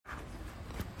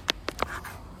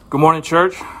Good morning,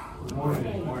 church. Good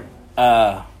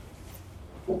morning.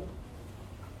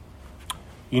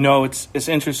 It's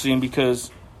interesting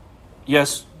because,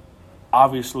 yes,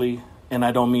 obviously, and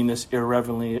I don't mean this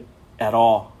irreverently at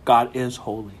all, God is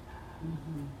holy.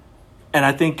 Mm-hmm. And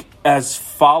I think as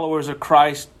followers of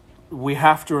Christ, we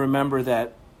have to remember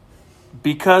that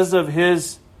because of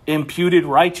his imputed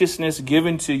righteousness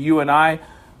given to you and I,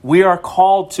 we are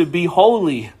called to be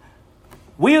holy.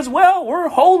 We as well, we're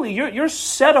holy. You're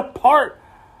set apart.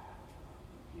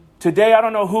 Today, I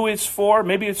don't know who it's for.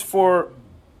 Maybe it's for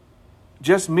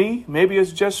just me. Maybe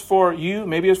it's just for you.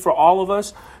 Maybe it's for all of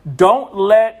us. Don't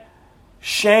let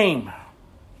shame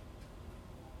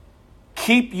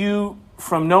keep you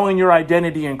from knowing your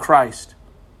identity in Christ.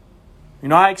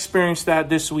 I experienced that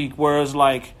this week, where it's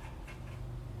like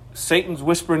Satan's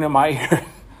whispering in my ear,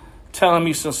 telling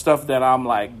me some stuff that I'm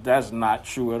like, that's not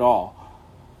true at all.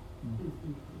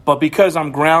 But because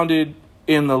I'm grounded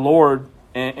in the Lord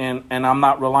and I'm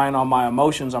not relying on my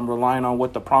emotions, I'm relying on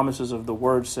what the promises of the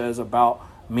word says about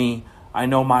me. I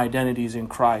know my identity is in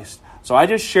Christ. So I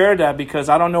just shared that because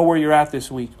I don't know where you're at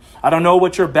this week. I don't know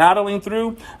what you're battling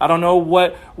through. I don't know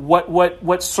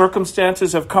what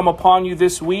circumstances have come upon you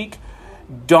this week.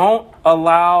 Don't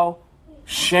allow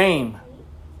shame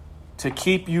to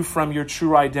keep you from your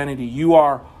true identity. You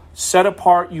are set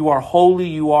apart. You are holy.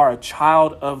 You are a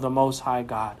child of the Most High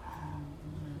God.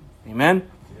 Amen.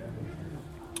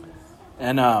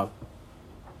 And I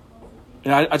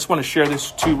just want to share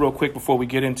this too real quick before we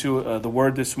get into the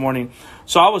word this morning.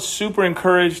 So I was super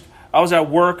encouraged. I was at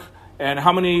work, and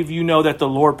how many of you know that the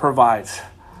Lord provides?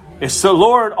 It's the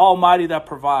Lord Almighty that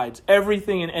provides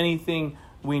everything and anything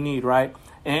we need, right?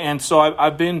 And so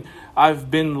I've been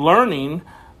learning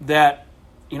that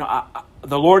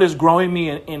the Lord is growing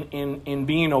me in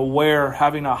being aware,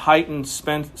 having a heightened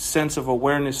sense of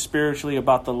awareness spiritually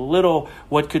about the little,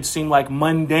 what could seem like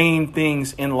mundane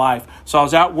things in life. So I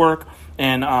was at work,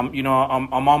 and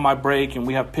I'm on my break, and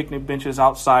we have picnic benches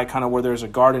outside, kind of where there's a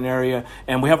garden area,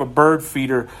 and we have a bird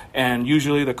feeder. And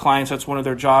usually the clients, that's one of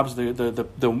their jobs.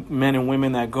 The men and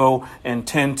women that go and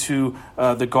tend to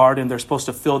the garden, they're supposed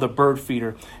to fill the bird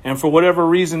feeder. And for whatever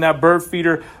reason, that bird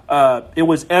feeder, it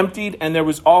was emptied, and there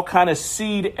was all kind of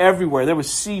seed everywhere. There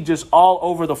was seed just all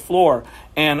over the floor.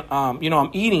 And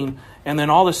I'm eating, and then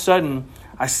all of a sudden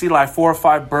I see like 4 or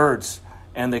 5 birds,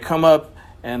 and they come up.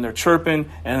 And they're chirping,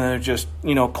 and they're just,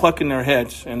 clucking their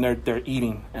heads, and they're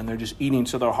eating, and they're just eating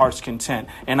to their heart's content.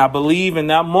 And I believe in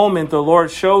that moment, the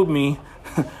Lord showed me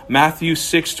Matthew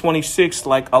 6:26,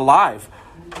 like alive.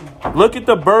 Look at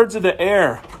the birds of the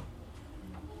air.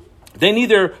 They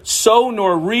neither sow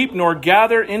nor reap nor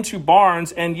gather into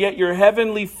barns, and yet your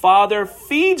heavenly Father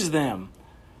feeds them.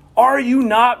 Are you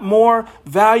not more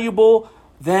valuable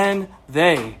than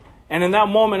they? And in that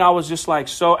moment, I was just like,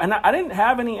 and I didn't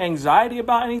have any anxiety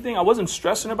about anything. I wasn't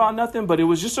stressing about nothing, but it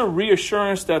was just a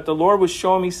reassurance that the Lord was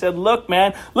showing me. Said, look,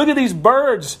 man, look at these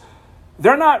birds.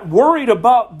 They're not worried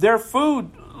about their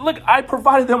food. Look, I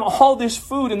provided them all this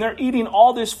food, and they're eating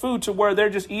all this food to where they're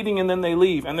just eating and then they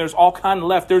leave. And there's all kind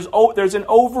left. There's an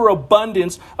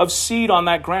overabundance of seed on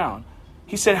that ground.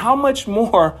 He said, how much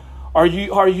more are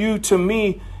you to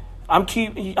me? I'm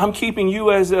keeping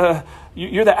you as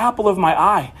you're the apple of my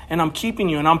eye, and I'm keeping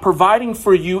you, and I'm providing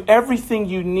for you everything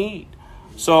you need.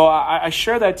 So I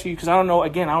share that to you because I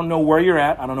don't know where you're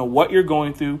at. I don't know what you're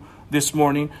going through this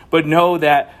morning, but know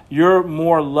that you're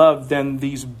more loved than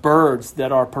these birds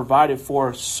that are provided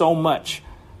for so much.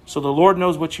 So the Lord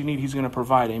knows what you need. He's going to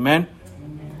provide. Amen.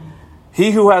 Amen.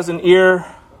 He who has an ear,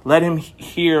 let him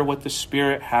hear what the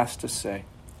Spirit has to say.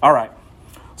 All right.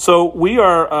 So we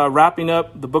are wrapping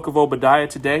up the book of Obadiah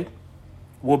today.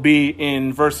 We'll be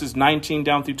in verses 19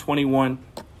 down through 21.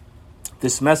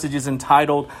 This message is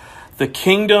entitled, The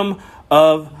Kingdom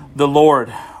of the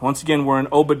Lord. Once again, we're in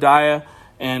Obadiah,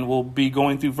 and we'll be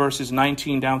going through verses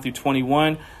 19 down through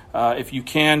 21. If you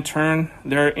can, turn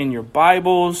there in your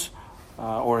Bibles,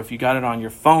 or if you got it on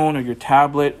your phone or your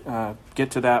tablet,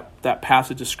 get to that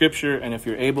passage of Scripture. And if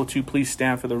you're able to, please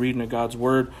stand for the reading of God's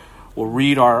Word. We'll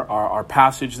read our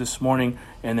passage this morning,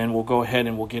 and then we'll go ahead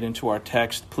and we'll get into our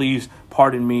text. Please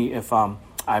pardon me if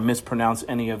I mispronounce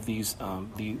any of these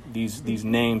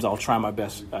names. I'll try my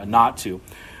best not to.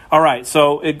 All right,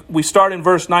 so we start in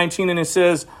verse 19, and it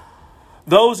says,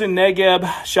 those in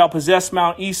Negeb shall possess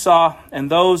Mount Esau,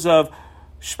 and those of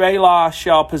Shpelah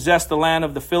shall possess the land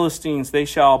of the Philistines. They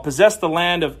shall possess the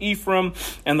land of Ephraim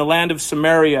and the land of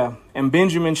Samaria, and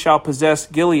Benjamin shall possess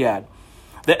Gilead.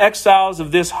 The exiles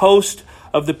of this host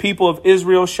of the people of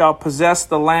Israel shall possess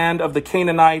the land of the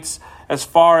Canaanites as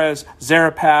far as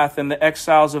Zarephath, and the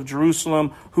exiles of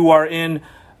Jerusalem who are in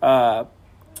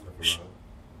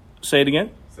Say it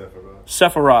again.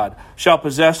 Sepharad shall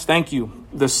possess, thank you,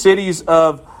 the cities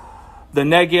of the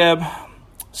Negeb.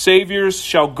 Saviors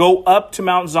shall go up to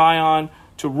Mount Zion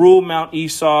to rule Mount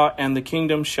Esau, and the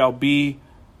kingdom shall be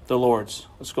the Lord's.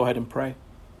 Let's go ahead and pray.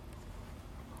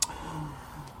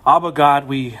 Abba God,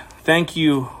 we thank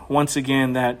you once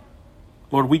again that,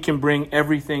 Lord, we can bring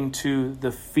everything to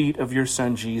the feet of your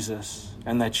Son, Jesus,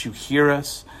 and that you hear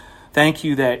us. Thank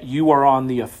you that you are on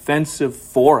the offensive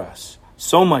for us,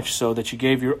 so much so that you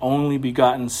gave your only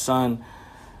begotten Son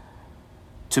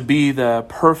to be the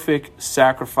perfect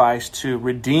sacrifice to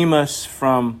redeem us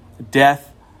from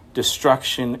death,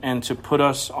 destruction, and to put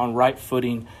us on right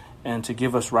footing and to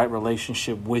give us right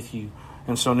relationship with you.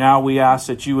 And so now we ask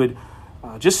that you would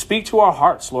just speak to our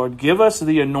hearts, Lord. Give us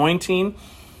the anointing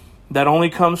that only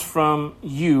comes from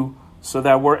you so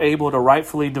that we're able to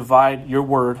rightfully divide your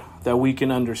word, that we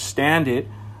can understand it.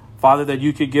 Father, that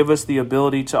you could give us the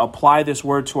ability to apply this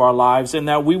word to our lives, and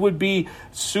that we would be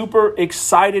super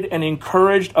excited and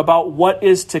encouraged about what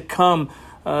is to come.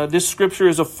 This scripture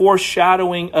is a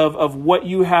foreshadowing of what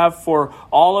you have for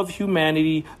all of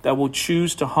humanity that will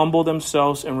choose to humble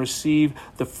themselves and receive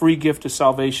the free gift of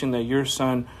salvation that your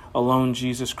Son alone,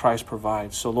 Jesus Christ,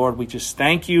 provides. So, Lord, we just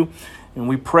thank you and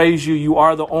we praise you. You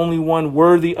are the only one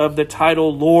worthy of the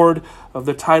title Lord, of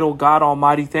the title God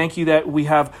Almighty. Thank you that we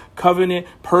have covenant,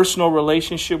 personal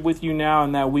relationship with you now,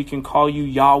 and that we can call you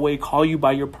Yahweh, call you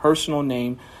by your personal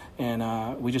name.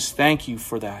 And we just thank you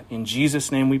for that. In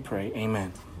Jesus' name we pray.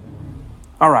 Amen.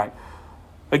 All right.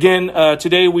 Again,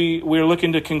 today we're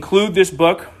looking to conclude this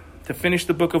book, to finish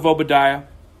the book of Obadiah.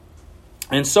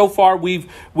 And so far we've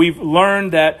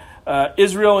learned that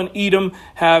Israel and Edom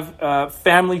have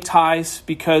family ties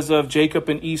because of Jacob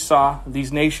and Esau.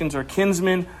 These nations are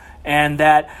kinsmen, and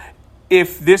that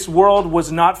if this world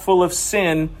was not full of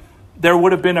sin, there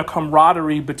would have been a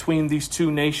camaraderie between these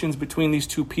two nations, between these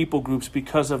two people groups,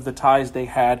 because of the ties they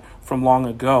had from long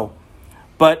ago.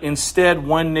 But instead,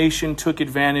 one nation took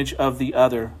advantage of the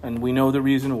other, and we know the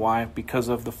reason why, because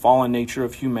of the fallen nature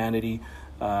of humanity.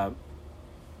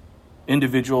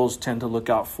 Individuals tend to look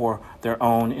out for their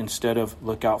own instead of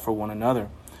look out for one another.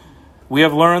 We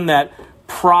have learned that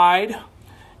pride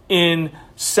in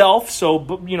self,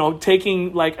 so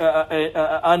taking like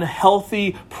a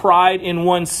unhealthy pride in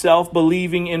oneself,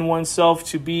 believing in oneself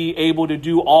to be able to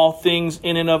do all things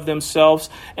in and of themselves,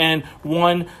 and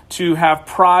one to have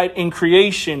pride in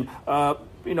creation,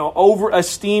 over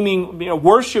esteeming,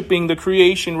 worshiping the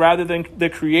creation rather than the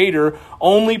creator,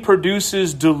 only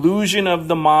produces delusion of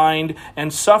the mind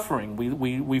and suffering.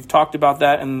 We've talked about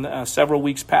that in several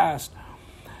weeks past.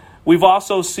 We've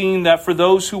also seen that for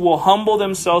those who will humble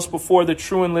themselves before the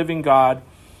true and living God,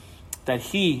 that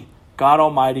He, God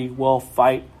Almighty, will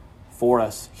fight for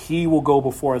us. He will go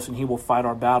before us and He will fight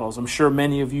our battles. I'm sure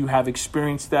many of you have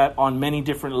experienced that on many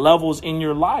different levels in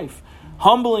your life.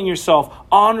 Humbling yourself,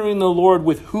 honoring the Lord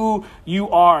with who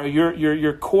you are,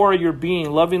 your core of your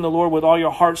being, loving the Lord with all your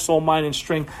heart, soul, mind, and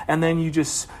strength. And then you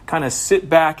just kind of sit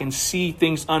back and see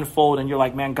things unfold. And you're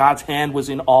like, man, God's hand was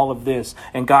in all of this.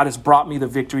 And God has brought me the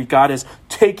victory. God has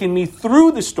taken me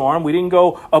through the storm. We didn't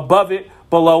go above it,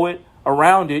 below it,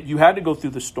 around it. You had to go through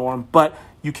the storm, but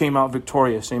you came out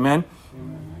victorious. Amen.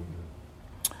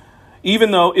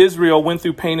 Even though Israel went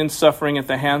through pain and suffering at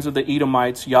the hands of the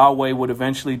Edomites, Yahweh would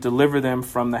eventually deliver them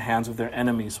from the hands of their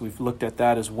enemies. We've looked at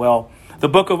that as well. The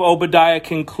book of Obadiah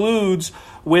concludes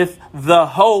with the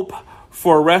hope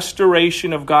for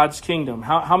restoration of God's kingdom.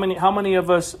 How many of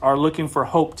us are looking for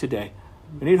hope today?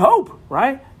 We need hope,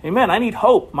 right? Amen. I need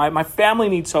hope. My family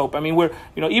needs hope. I mean, we're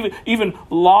even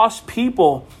lost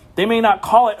people, they may not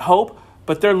call it hope,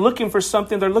 but they're looking for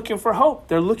something. They're looking for hope.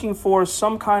 They're looking for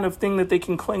some kind of thing that they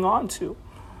can cling on to.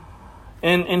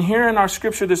 And here in our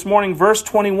scripture this morning, verse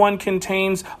 21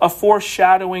 contains a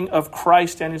foreshadowing of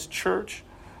Christ and His church,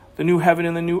 the new heaven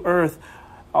and the new earth.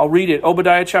 I'll read it.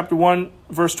 Obadiah chapter 1,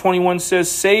 verse 21 says,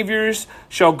 "Saviors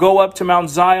shall go up to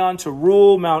Mount Zion to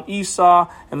rule Mount Esau,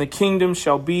 and the kingdom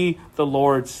shall be the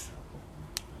Lord's."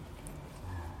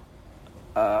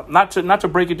 Not to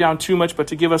break it down too much, but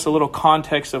to give us a little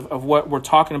context of what we're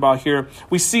talking about here.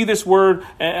 We see this word,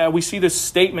 we see this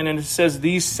statement, and it says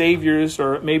these saviors,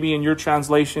 or maybe in your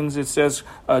translations it says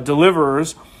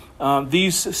deliverers.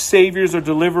 These saviors or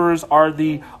deliverers are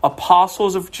the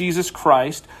apostles of Jesus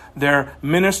Christ. They're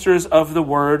ministers of the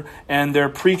word, and they're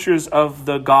preachers of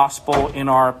the gospel in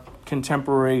our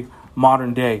contemporary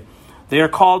modern day. They are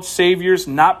called saviors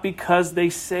not because they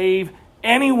save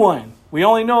anyone. We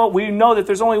know that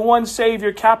there's only one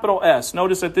Savior, capital S.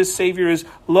 Notice that this Savior is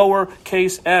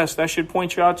lowercase s. That should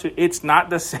point you out to it's not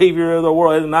the Savior of the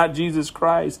world. It's not Jesus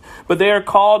Christ. But they are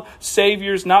called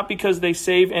Saviors not because they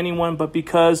save anyone, but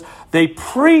because they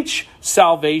preach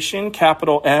salvation,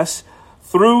 capital S,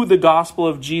 through the gospel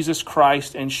of Jesus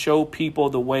Christ and show people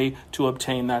the way to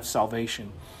obtain that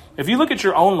salvation. If you look at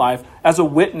your own life as a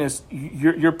witness,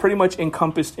 you're pretty much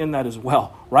encompassed in that as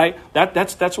well, right?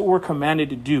 That's what we're commanded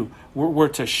to do. We're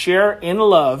to share in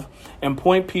love and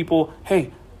point people,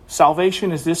 hey,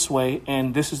 salvation is this way,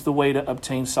 and this is the way to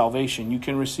obtain salvation. You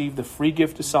can receive the free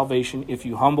gift of salvation if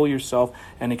you humble yourself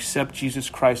and accept Jesus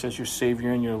Christ as your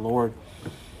Savior and your Lord.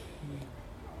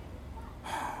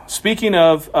 Speaking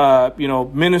of,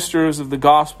 ministers of the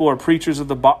gospel or preachers of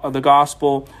the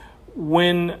gospel,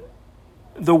 when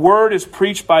the word is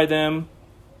preached by them,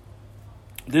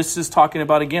 this is talking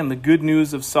about, again, the good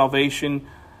news of salvation.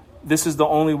 This is the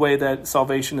only way that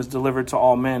salvation is delivered to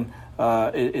all men.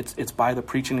 It's by the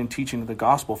preaching and teaching of the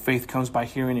gospel. Faith comes by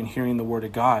hearing and hearing the word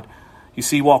of God. You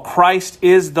see, while Christ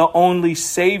is the only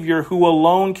Savior who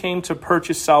alone came to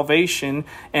purchase salvation,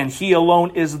 and he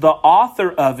alone is the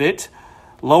author of it,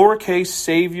 lowercase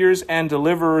saviors and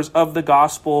deliverers of the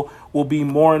gospel will be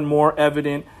more and more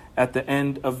evident as the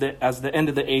end of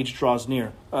the age draws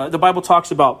near. The Bible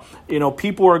talks about,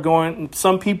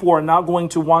 some people are not going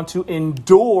to want to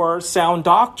endure sound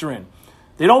doctrine.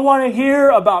 They don't want to hear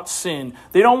about sin.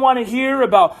 They don't want to hear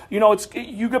about,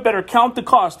 you better count the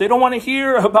cost. They don't want to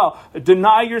hear about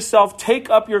deny yourself, take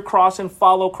up your cross and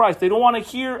follow Christ. They don't want to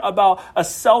hear about a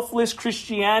selfless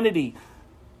Christianity.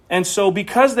 And so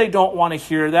because they don't want to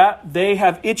hear that, they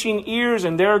have itching ears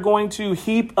and they're going to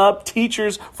heap up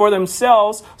teachers for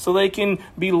themselves so they can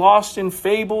be lost in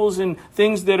fables and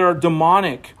things that are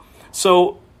demonic.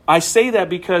 So I say that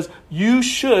because you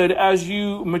should, as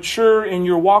you mature in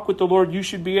your walk with the Lord, you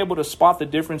should be able to spot the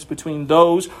difference between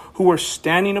those who are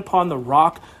standing upon the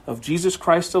rock of Jesus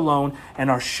Christ alone and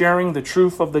are sharing the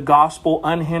truth of the gospel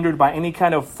unhindered by any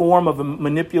kind of form of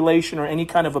manipulation or any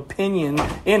kind of opinion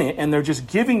in it. And they're just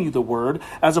giving you the word,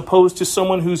 as opposed to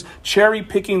someone who's cherry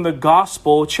picking the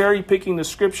gospel, cherry picking the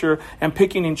scripture and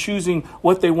picking and choosing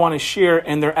what they want to share.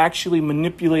 And they're actually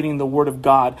manipulating the word of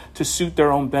God to suit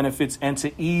their own benefits and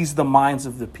to ease the minds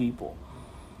of the people.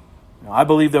 Now, I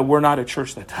believe that we're not a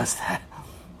church that does that.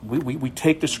 We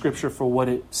take the scripture for what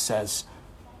it says.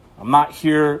 I'm not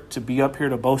here to be up here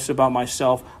to boast about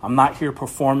myself. I'm not here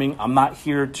performing. I'm not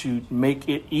here to make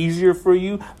it easier for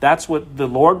you. That's what the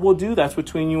Lord will do. That's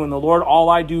between you and the Lord. All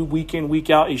I do week in, week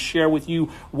out is share with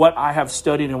you what I have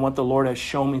studied and what the Lord has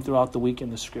shown me throughout the week in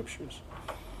the scriptures.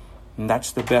 And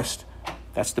that's the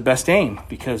best aim,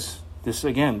 because this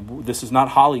is not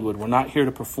Hollywood. We're not here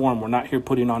to perform. We're not here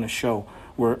putting on a show.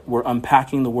 We're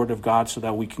unpacking the word of God so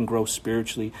that we can grow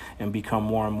spiritually and become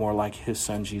more and more like his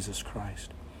son, Jesus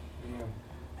Christ.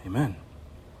 Amen.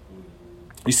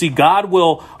 You see, God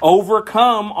will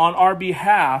overcome on our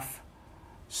behalf.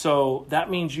 So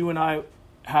that means you and I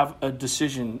have a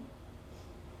decision.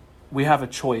 We have a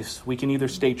choice. We can either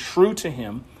stay true to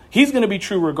him. He's going to be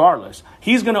true regardless.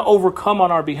 He's going to overcome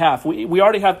on our behalf. We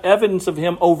already have evidence of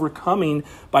him overcoming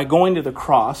by going to the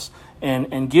cross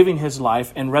and giving his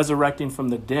life and resurrecting from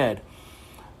the dead.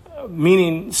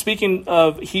 Meaning, speaking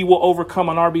of he will overcome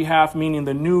on our behalf, meaning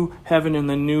the new heaven and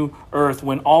the new earth,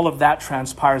 when all of that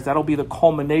transpires, that'll be the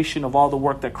culmination of all the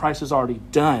work that Christ has already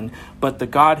done. But the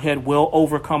Godhead will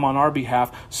overcome on our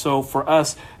behalf. So for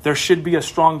us, there should be a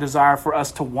strong desire for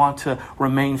us to want to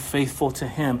remain faithful to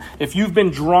him. If you've been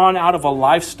drawn out of a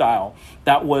lifestyle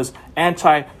that was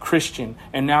anti-Christian,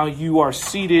 and now you are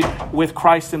seated with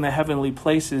Christ in the heavenly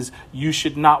places, you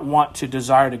should not want to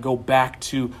desire to go back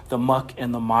to the muck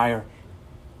and the mire.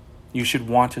 You should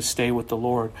want to stay with the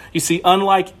Lord. You see,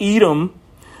 unlike Edom,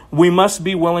 we must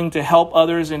be willing to help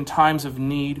others in times of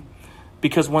need,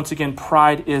 because once again,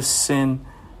 pride is sin.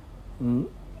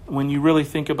 When you really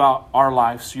think about our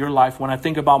lives, your life, when I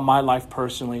think about my life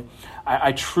personally,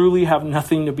 I truly have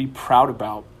nothing to be proud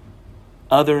about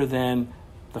other than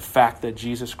the fact that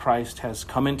Jesus Christ has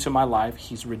come into my life.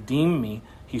 He's redeemed me.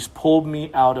 He's pulled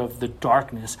me out of the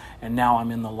darkness, and now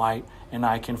I'm in the light, and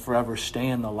I can forever stay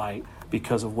in the light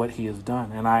because of what he has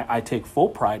done. And I take full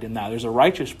pride in that. There's a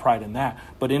righteous pride in that.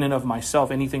 But in and of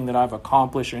myself, anything that I've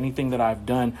accomplished or anything that I've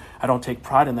done, I don't take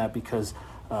pride in that, because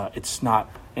it's not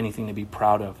anything to be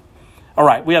proud of. All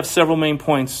right, we have several main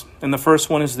points. And the first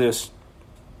one is this.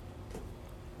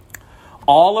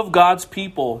 All of God's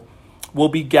people will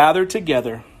be gathered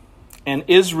together, and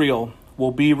Israel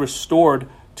will be restored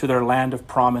to their land of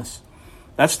promise.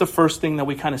 That's the first thing that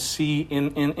we kind of see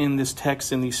in this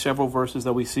text, in these several verses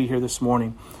that we see here this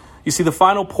morning. You see, the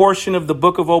final portion of the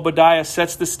book of Obadiah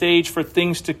sets the stage for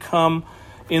things to come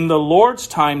in the Lord's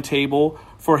timetable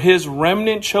for his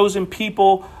remnant chosen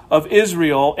people of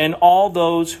Israel and all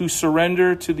those who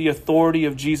surrender to the authority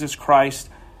of Jesus Christ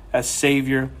as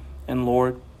Savior and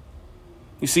Lord.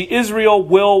 You see, Israel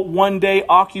will one day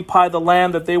occupy the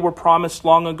land that they were promised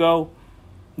long ago.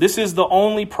 This is the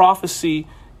only prophecy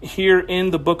here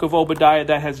in the book of Obadiah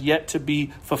that has yet to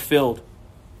be fulfilled.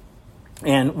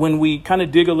 And when we kind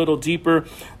of dig a little deeper,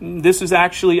 this is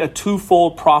actually a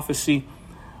twofold prophecy.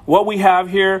 What we have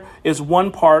here is in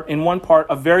one part,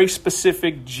 a very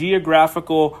specific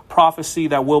geographical prophecy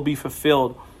that will be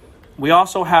fulfilled. We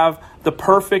also have the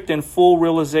perfect and full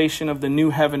realization of the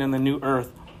new heaven and the new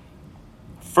earth.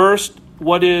 First,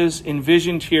 what is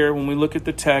envisioned here when we look at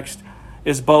the text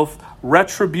is both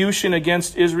retribution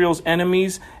against Israel's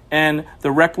enemies and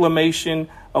the reclamation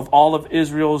of all of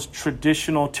Israel's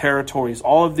traditional territories.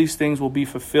 All of these things will be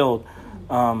fulfilled.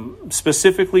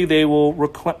 Specifically, they will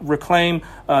reclaim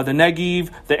the Negev,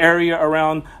 the area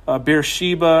around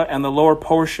Beersheba and the lower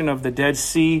portion of the Dead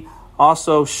Sea,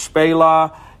 also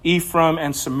Shpelah, Ephraim,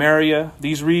 and Samaria.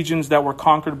 These regions that were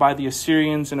conquered by the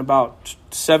Assyrians in about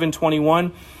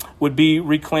 721 would be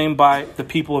reclaimed by the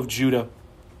people of Judah.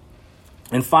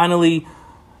 And finally,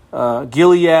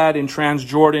 Gilead and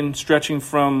Transjordan, stretching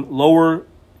from lower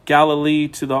Galilee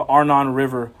to the Arnon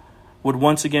River, would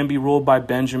once again be ruled by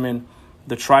Benjamin,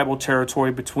 the tribal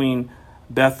territory between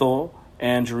Bethel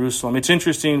and Jerusalem. It's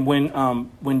interesting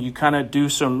when you kind of do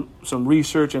some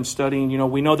research and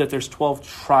studying. We know that there's 12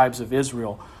 tribes of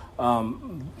Israel,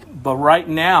 but right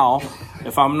now,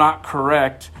 if I'm not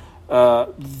correct,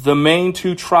 the main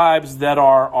two tribes that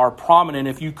are prominent,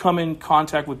 if you come in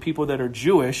contact with people that are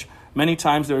Jewish, many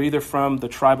times they're either from the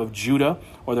tribe of Judah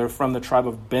or they're from the tribe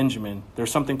of Benjamin.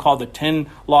 There's something called the 10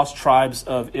 lost tribes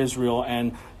of Israel,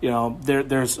 and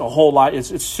there's a whole lot.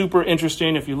 It's super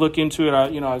interesting if you look into it.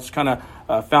 I just kind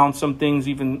of found some things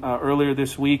even earlier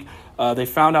this week. They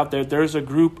found out that there's a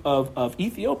group of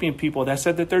Ethiopian people that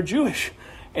said that they're Jewish.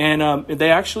 And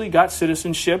they actually got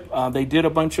citizenship. They did a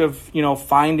bunch of,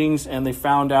 findings, and they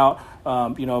found out,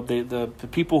 the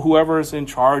people, whoever is in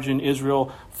charge in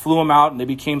Israel, flew them out and they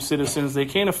became citizens. They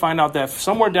came to find out that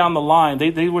somewhere down the line,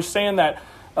 they were saying that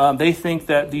they think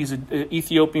that these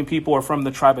Ethiopian people are from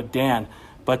the tribe of Dan.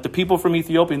 But the people from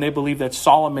Ethiopia, they believe that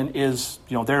Solomon is,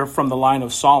 they're from the line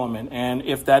of Solomon. And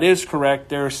if that is correct,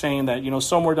 they're saying that,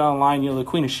 somewhere down the line, the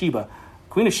Queen of Sheba.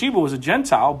 Queen of Sheba was a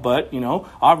Gentile, but,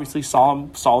 obviously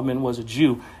Solomon was a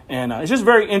Jew. And it's just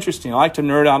very interesting. I like to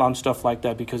nerd out on stuff like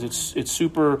that because it's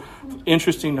super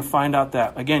interesting to find out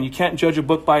that, again, you can't judge a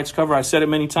book by its cover. I said it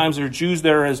many times. There are Jews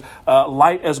that are as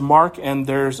light as Mark, and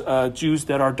there's Jews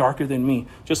that are darker than me.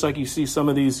 Just like you see some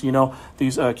of these,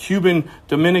 these Cuban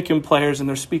Dominican players, and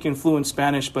they're speaking fluent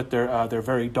Spanish, but they're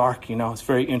very dark. It's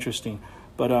very interesting.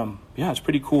 But it's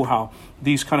pretty cool how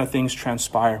these kind of things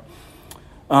transpire.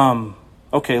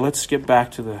 Okay, let's get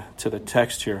back to the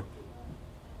text here.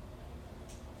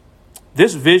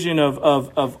 This vision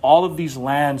of all of these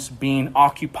lands being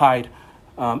occupied,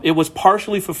 it was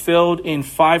partially fulfilled in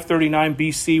 539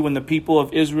 BC when the people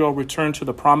of Israel returned to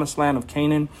the promised land of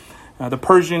Canaan. The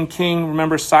Persian king,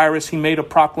 remember Cyrus, he made a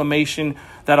proclamation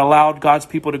that allowed God's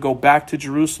people to go back to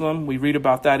Jerusalem. We read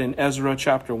about that in Ezra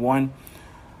chapter 1.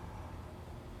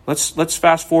 Let's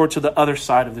fast forward to the other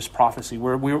side of this prophecy,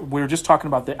 where we're just talking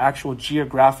about the actual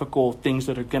geographical things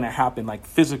that are going to happen, like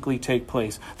physically take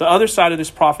place. The other side of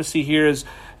this prophecy here is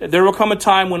there will come a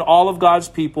time when all of God's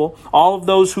people, all of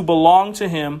those who belong to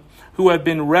him, who have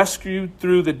been rescued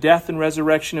through the death and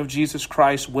resurrection of Jesus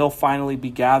Christ, will finally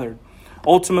be gathered.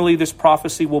 Ultimately, this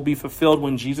prophecy will be fulfilled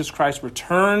when Jesus Christ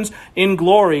returns in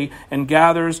glory and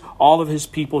gathers all of his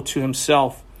people to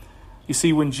himself. You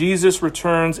see, when Jesus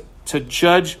returns to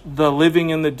judge the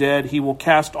living and the dead, he will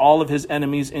cast all of his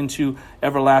enemies into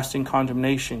everlasting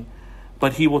condemnation.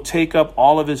 But he will take up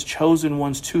all of his chosen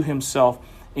ones to himself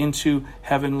into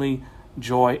heavenly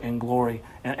joy and glory.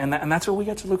 And that's what we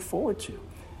get to look forward to.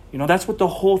 That's what the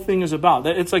whole thing is about.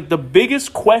 It's like the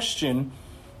biggest question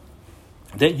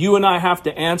that you and I have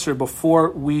to answer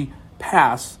before we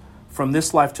pass from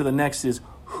this life to the next is,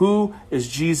 who is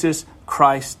Jesus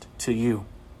Christ to you?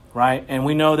 Right? And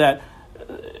we know that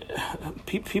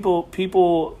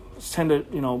people tend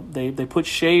to, they put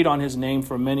shade on his name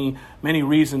for many, many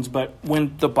reasons. But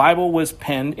when the Bible was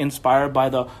penned, inspired by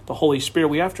the Holy Spirit,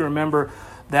 we have to remember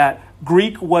that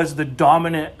Greek was the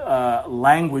dominant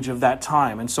language of that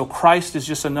time. And so Christ is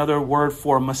just another word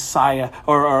for Messiah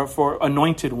or for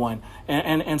anointed one.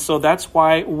 And so that's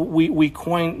why we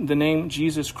coined the name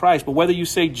Jesus Christ. But whether you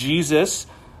say Jesus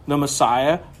the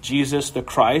Messiah, Jesus the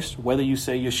Christ, whether you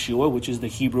say Yeshua, which is the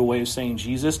Hebrew way of saying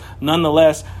Jesus.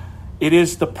 Nonetheless, it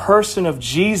is the person of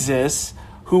Jesus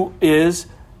who is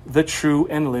the true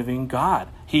and living God.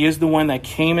 He is the one that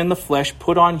came in the flesh,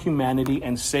 put on humanity,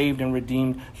 and saved and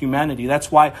redeemed humanity.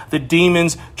 That's why the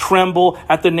demons tremble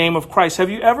at the name of Christ. Have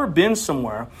you ever been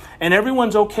somewhere and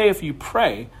everyone's okay if you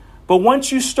pray, but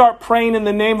once you start praying in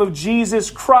the name of Jesus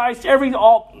Christ, I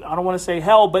don't want to say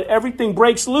hell, but everything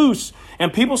breaks loose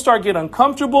and people start getting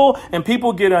uncomfortable and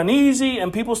people get uneasy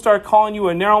and people start calling you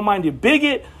a narrow-minded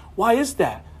bigot? Why is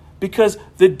that? Because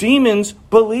the demons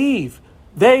believe.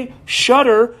 They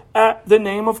shudder at the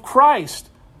name of Christ.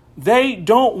 They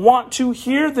don't want to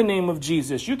hear the name of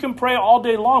Jesus. You can pray all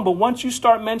day long, but once you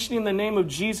start mentioning the name of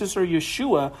Jesus or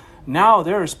Yeshua, now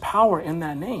there is power in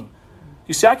that name.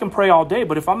 You see, I can pray all day,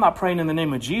 but if I'm not praying in the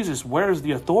name of Jesus, where is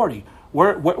the authority?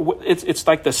 It's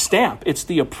like the stamp. It's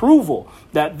the approval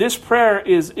that this prayer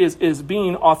is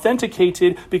being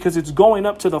authenticated because it's going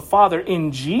up to the Father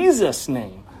in Jesus'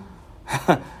 name.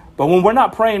 But when we're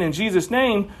not praying in Jesus'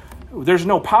 name, there's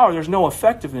no power, there's no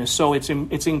effectiveness. So it's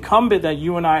incumbent that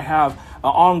you and I have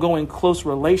an ongoing close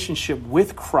relationship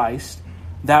with Christ.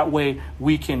 That way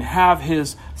we can have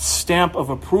his stamp of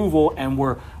approval and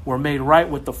we're made right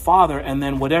with the Father. And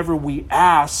then whatever we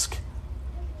asking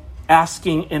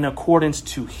in accordance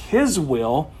to his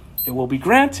will, it will be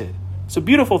granted. It's a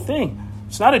beautiful thing.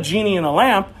 It's not a genie in a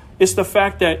lamp. It's the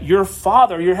fact that your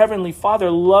Father, your Heavenly Father,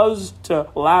 loves to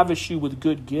lavish you with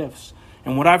good gifts.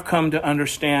 And what I've come to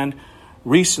understand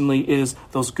recently is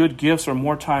those good gifts are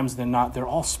more times than not, they're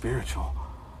all spiritual.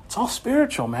 It's all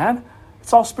spiritual, man.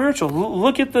 It's all spiritual.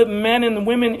 Look at the men and the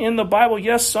women in the Bible.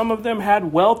 Yes, some of them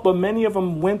had wealth, but many of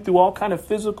them went through all kind of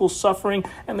physical suffering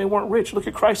and they weren't rich. Look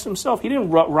at Christ himself. He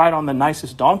didn't ride on the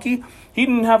nicest donkey. He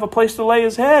didn't have a place to lay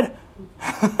his head.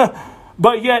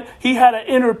 But yet he had an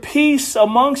inner peace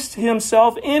amongst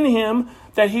himself in him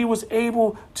that he was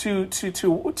able to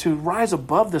rise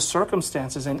above the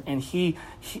circumstances, and he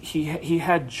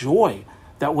had joy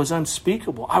that was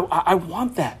unspeakable. I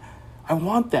want that. I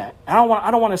want that. I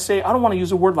don't want to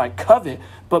use a word like covet,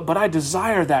 but I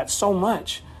desire that so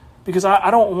much because I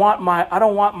don't want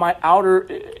my outer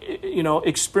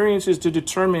experiences to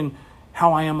determine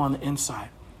how I am on the inside.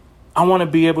 I want to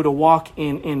be able to walk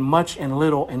in much and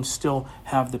little and still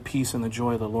have the peace and the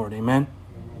joy of the Lord. Amen.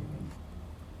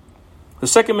 The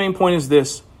second main point is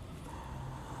this.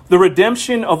 The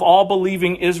redemption of all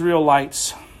believing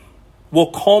Israelites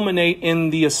will culminate in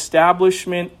the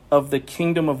establishment of the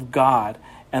kingdom of God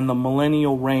and the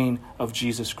millennial reign of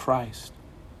Jesus Christ.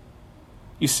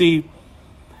 You see,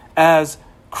 as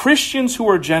Christians who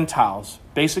are Gentiles,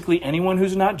 basically anyone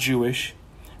who's not Jewish,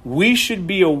 we should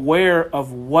be aware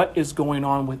of what is going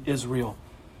on with Israel.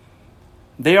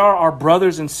 They are our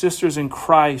brothers and sisters in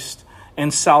Christ,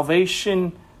 and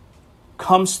salvation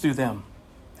comes through them.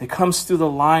 It comes through the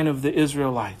line of the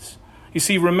Israelites. You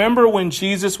see, remember when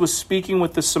Jesus was speaking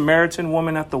with the Samaritan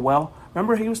woman at the well?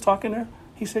 Remember he was talking to her?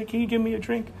 He said, "Can you give me a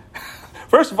drink?"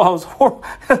 First of all, it was horrible.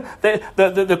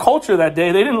 The culture that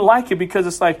day, they didn't like it because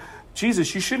it's like,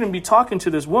 Jesus, you shouldn't be talking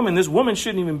to this woman. This woman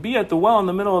shouldn't even be at the well in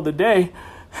the middle of the day.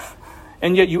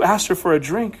 And yet you asked her for a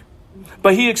drink.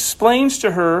 But he explains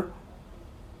to her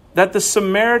that the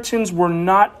Samaritans were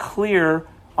not clear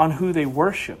on who they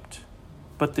worshipped,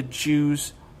 but the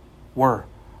Jews were.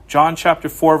 John chapter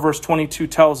 4, verse 22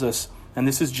 tells us, and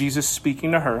this is Jesus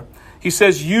speaking to her. He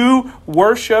says, "You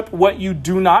worship what you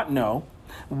do not know.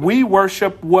 We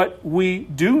worship what we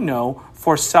do know,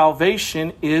 for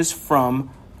salvation is from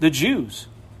the Jews."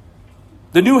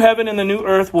 The new heaven and the new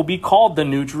earth will be called the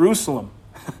New Jerusalem.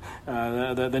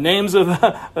 The names of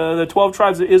the 12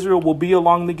 tribes of Israel will be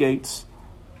along the gates.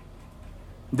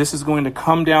 This is going to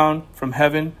come down from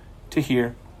heaven to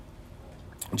here.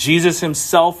 Jesus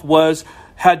himself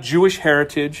had Jewish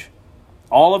heritage.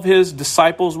 All of his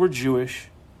disciples were Jewish.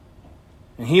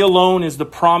 And he alone is the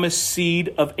promised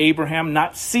seed of Abraham,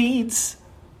 not seeds,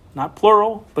 not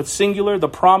plural, but singular, the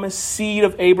promised seed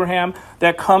of Abraham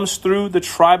that comes through the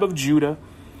tribe of Judah.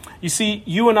 You see,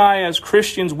 you and I as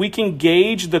Christians, we can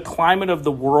gauge the climate of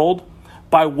the world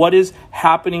by what is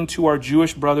happening to our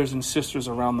Jewish brothers and sisters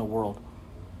around the world.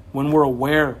 When we're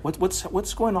aware,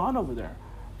 what's going on over there?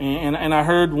 And I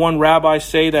heard one rabbi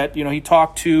say that, he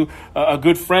talked to a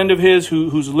good friend of his who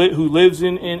lives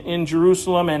in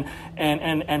Jerusalem,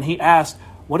 and he asked,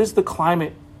 "What is the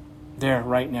climate there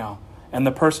right now?" And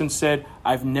the person said,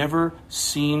 "I've never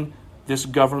seen this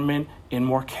government in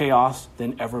more chaos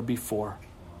than ever before."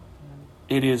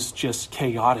 It is just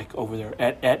chaotic over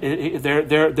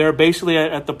there. They're basically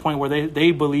at the point where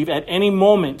they believe at any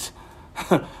moment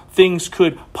things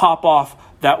could pop off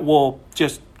that will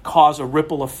just cause a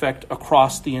ripple effect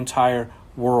across the entire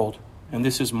world. And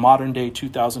this is modern day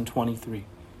 2023.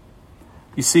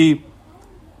 You see,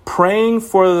 praying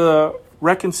for the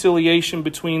reconciliation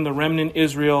between the remnant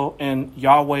Israel and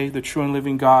Yahweh, the true and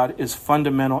living God, is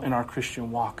fundamental in our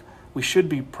Christian walk. We should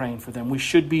be praying for them. We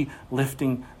should be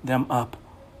lifting them up.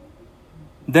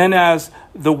 Then, as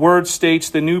the word states,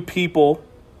 the new people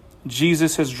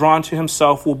Jesus has drawn to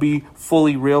himself will be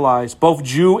fully realized, both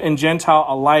Jew and Gentile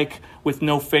alike, with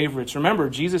no favorites. Remember,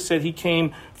 Jesus said he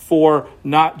came for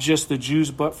not just the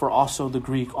Jews, but for also the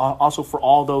Greek, also for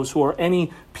all those who are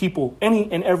any people,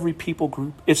 any and every people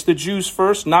group. It's the Jews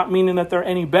first, not meaning that they're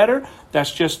any better.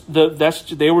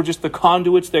 They were just the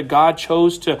conduits that God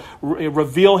chose to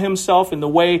reveal himself in the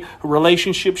way a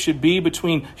relationship should be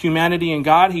between humanity and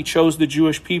God. He chose the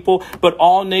Jewish people, but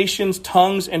all nations,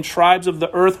 tongues, and tribes of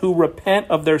the earth who repent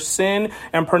of their sin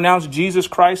and pronounce Jesus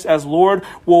Christ as Lord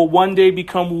will one day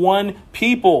become one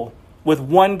people with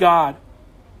one God.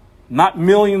 Not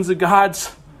millions of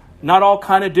gods, not all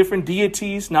kind of different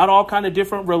deities, not all kind of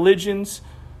different religions.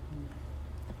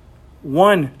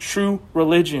 One true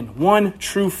religion, one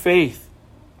true faith.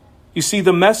 You see,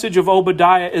 the message of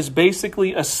Obadiah is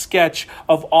basically a sketch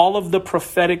of all of the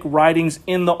prophetic writings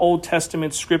in the Old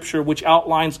Testament scripture, which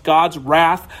outlines God's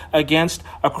wrath against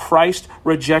a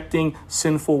Christ-rejecting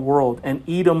sinful world. And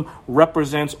Edom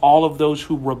represents all of those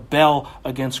who rebel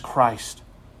against Christ.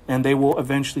 And they will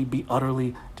eventually be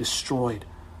utterly destroyed.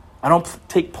 I don't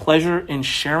take pleasure in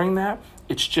sharing that.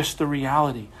 It's just the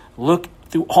reality. Look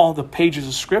through all the pages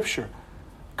of Scripture.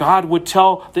 God would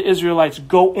tell the Israelites,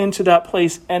 go into that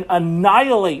place and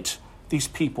annihilate these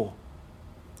people.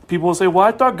 People will say, well,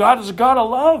 I thought God is a God of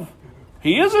love.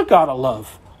 He is a God of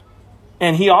love.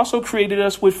 And he also created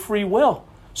us with free will.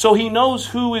 So he knows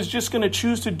who is just going to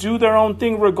choose to do their own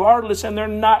thing regardless, and they're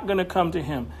not going to come to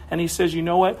him. And he says, you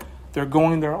know what? They're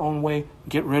going their own way.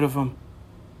 Get rid of them.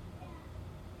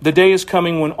 The day is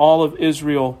coming when all of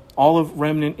Israel, all of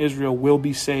remnant Israel will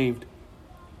be saved.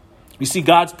 You see,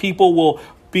 God's people will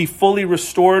be fully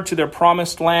restored to their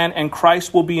promised land, and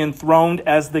Christ will be enthroned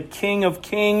as the King of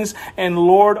kings and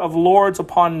Lord of lords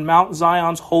upon Mount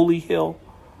Zion's holy hill.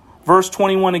 Verse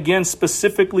 21 again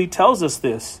specifically tells us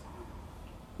this.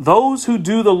 Those who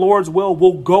do the Lord's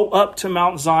will go up to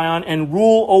Mount Zion and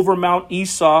rule over Mount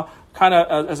Esau, kind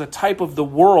of as a type of the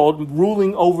world,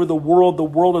 ruling over the world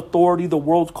authority, the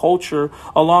world culture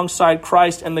alongside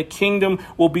Christ, and the kingdom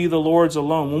will be the Lord's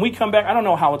alone. When we come back, I don't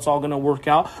know how it's all going to work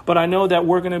out, but I know that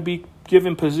we're going to be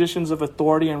given positions of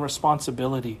authority and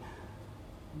responsibility.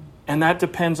 And that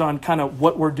depends on kind of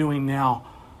what we're doing now,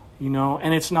 you know,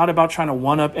 and it's not about trying to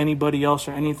one up anybody else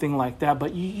or anything like that,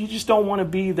 but you just don't want to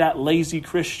be that lazy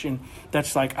Christian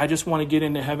that's like, I just want to get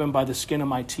into heaven by the skin of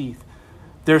my teeth.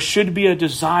 There should be a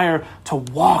desire to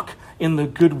walk in the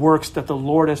good works that the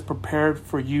Lord has prepared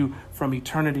for you from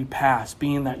eternity past,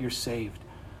 being that you're saved.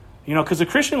 You know, because the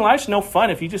Christian life's no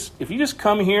fun. If you just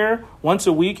come here once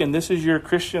a week and this is your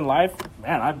Christian life,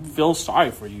 man, I feel sorry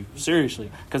for you,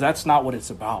 seriously, because that's not what it's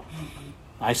about.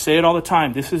 I say it all the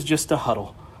time. This is just a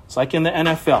huddle. It's like in the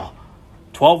NFL.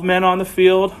 12 men on the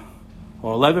field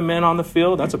or 11 men on the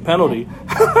field. That's a penalty.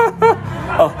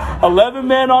 11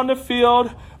 men on the field.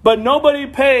 But nobody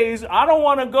pays. I don't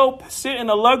want to go sit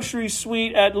in a luxury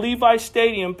suite at Levi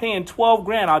Stadium paying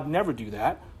 $12,000. I'd never do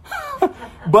that.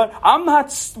 But I'm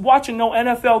not watching no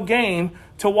NFL game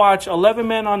to watch 11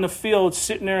 men on the field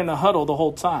sitting there in the huddle the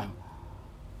whole time.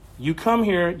 You come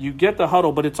here, you get the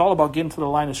huddle, but it's all about getting to the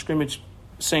line of scrimmage,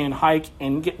 saying hike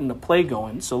and getting the play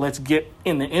going. So let's get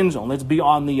in the end zone. Let's be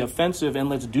on the offensive and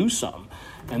let's do something.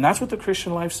 And that's what the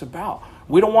Christian life's about.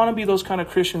 We don't want to be those kind of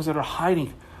Christians that are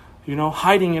hiding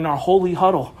in our holy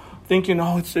huddle, thinking,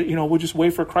 we'll just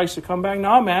wait for Christ to come back.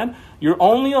 No, man, you're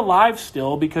only alive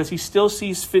still because he still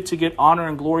sees fit to get honor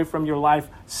and glory from your life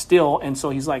still. And so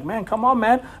he's like, man, come on,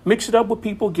 man, mix it up with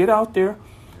people, get out there,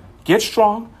 get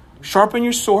strong, sharpen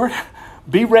your sword,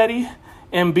 be ready,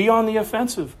 and be on the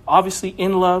offensive. Obviously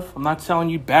in love. I'm not telling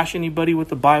you bash anybody with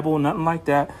the Bible, nothing like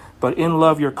that. But in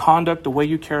love, your conduct, the way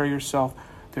you carry yourself,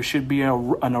 there should be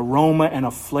an aroma and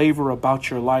a flavor about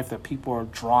your life that people are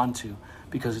drawn to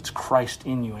because it's Christ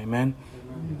in you. Amen?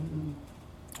 Amen.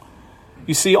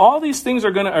 You see, all these things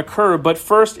are going to occur, but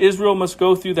first Israel must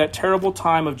go through that terrible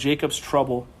time of Jacob's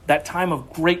trouble, that time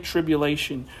of great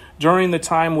tribulation, during the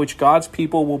time which God's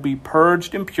people will be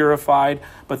purged and purified,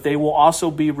 but they will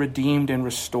also be redeemed and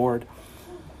restored.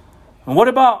 And what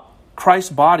about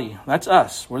Christ's body? That's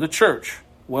us. We're the church.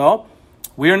 Well,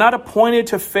 we are not appointed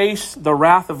to face the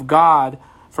wrath of God,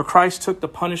 for Christ took the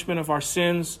punishment of our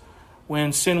sins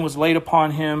when sin was laid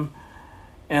upon him.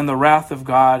 and the wrath of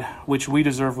God, which we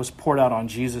deserve, was poured out on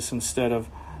Jesus instead of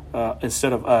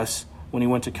us when he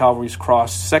went to Calvary's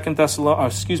cross. 1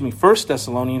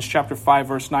 Thessalonians chapter 5,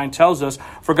 verse 9 tells us,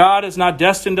 "For God has not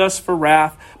destined us for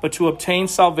wrath, but to obtain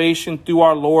salvation through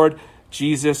our Lord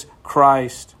Jesus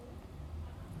Christ."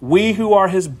 We who are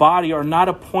his body are not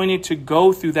appointed to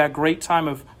go through that great time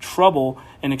of trouble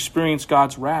and experience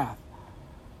God's wrath.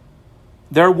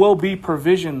 There will be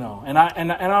provision, though, and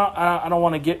I don't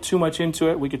want to get too much into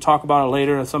it. We could talk about it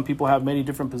later. Some people have many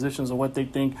different positions on what they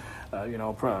think,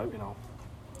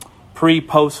 pre,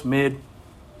 post, mid.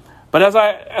 But as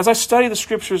I study the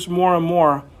scriptures more and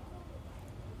more,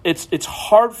 it's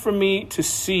hard for me to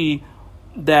see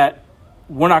that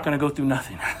we're not going to go through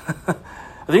nothing.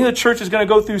 I think the church is going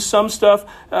to go through some stuff.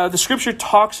 The scripture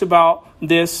talks about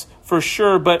this for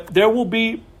sure, but there will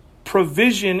be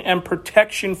provision and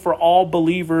protection for all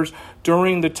believers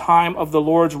during the time of the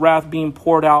Lord's wrath being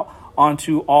poured out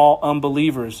onto all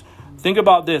unbelievers. Think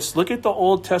about this. Look at the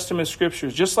Old Testament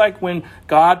scriptures. Just like when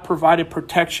God provided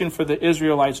protection for the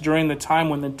Israelites during the time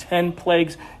when the 10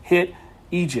 plagues hit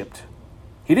Egypt.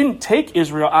 He didn't take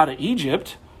Israel out of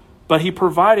Egypt, but he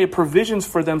provided provisions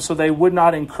for them so they would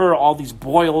not incur all these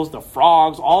boils, the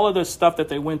frogs, all of the stuff that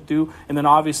they went through. And then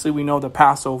obviously we know the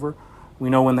Passover. We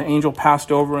know when the angel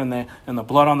passed over and the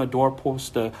blood on the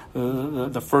doorpost,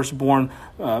 the firstborn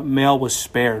male was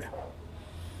spared.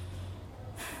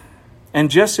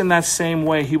 And just in that same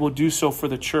way, he will do so for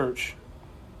the church.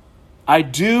 I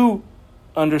do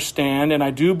understand and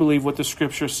I do believe what the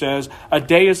scripture says. A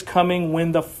day is coming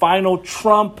when the final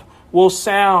trump will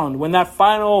sound. When that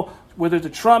final, whether the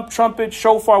trumpet,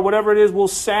 shofar, whatever it is, will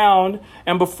sound.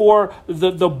 And before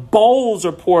the bowls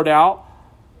are poured out,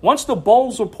 once the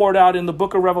bowls are poured out in the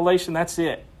book of Revelation, that's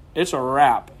it. It's a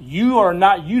wrap. You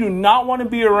do not want to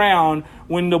be around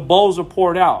when the bowls are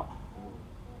poured out.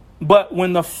 But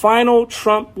when the final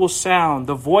trump will sound,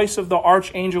 the voice of the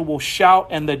archangel will shout,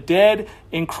 and the dead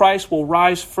in Christ will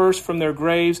rise first from their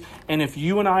graves. And if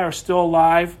you and I are still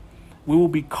alive, we will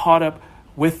be caught up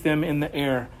with them in the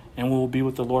air, and we will be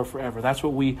with the Lord forever. That's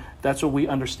what we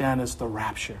understand as the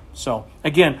rapture. So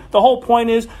again, the whole point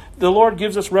is the Lord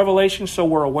gives us revelation so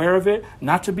we're aware of it,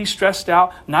 not to be stressed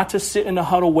out, not to sit in a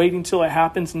huddle waiting till it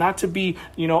happens, not to be,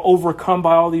 overcome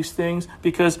by all these things.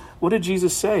 Because what did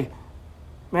Jesus say?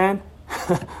 Man,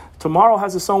 tomorrow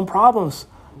has its own problems.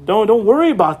 Don't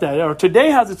worry about that. Or today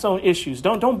has its own issues.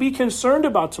 Don't be concerned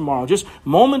about tomorrow. Just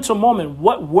moment to moment.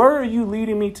 Where are you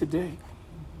leading me today?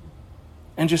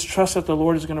 And just trust that the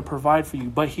Lord is going to provide for you.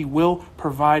 But he will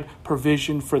provide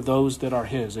provision for those that are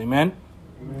his. Amen?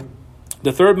 Amen.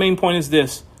 The third main point is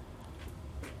this.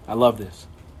 I love this.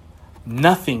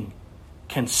 Nothing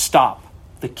can stop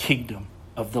the kingdom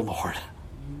of the Lord.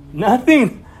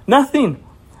 Nothing.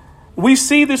 We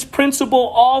see this principle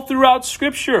all throughout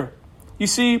Scripture. You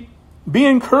see, be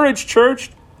encouraged,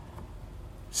 church.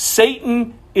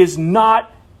 Satan is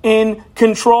not in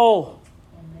control.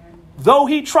 Though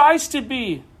he tries to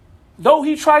be, though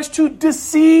he tries to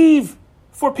deceive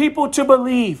for people to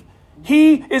believe,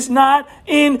 he is not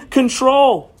in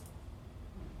control.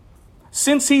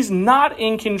 Since he's not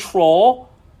in control,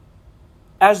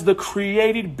 as the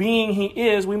created being he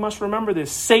is, we must remember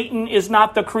this. Satan is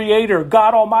not the creator.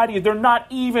 God Almighty, they're not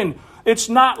even. It's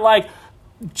not like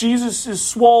Jesus is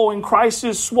swole and Christ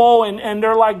is swole and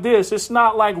they're like this. It's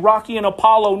not like Rocky and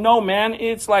Apollo. No, man.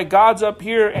 It's like God's up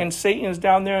here and Satan's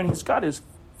down there and he's got his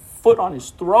foot on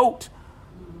his throat.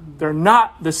 They're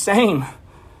not the same.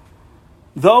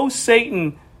 Though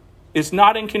Satan is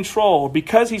not in control,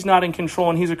 because he's not in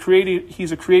control and he's a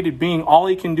created being, all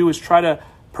he can do is try to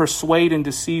persuade and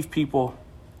deceive people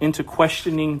into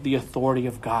questioning the authority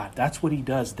of God. That's what he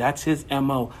does. That's his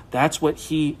MO. That's what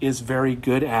he is very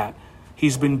good at.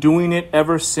 He's been doing it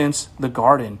ever since the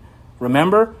garden.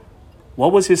 Remember,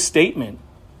 what was his statement?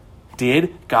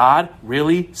 Did God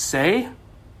really say?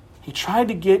 He tried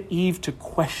to get Eve to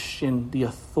question the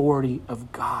authority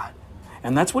of God.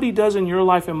 And that's what he does in your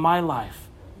life and my life.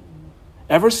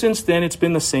 Ever since then, it's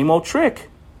been the same old trick.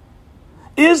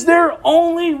 Is there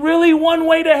only really one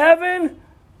way to heaven?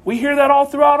 We hear that all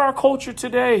throughout our culture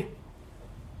today.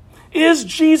 Is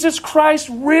Jesus Christ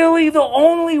really the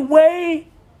only way?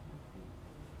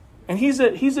 And he's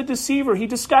a deceiver. He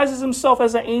disguises himself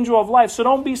as an angel of light. So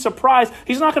don't be surprised.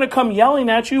 He's not going to come yelling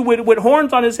at you with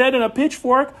horns on his head and a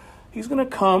pitchfork. He's going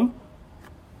to come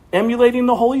emulating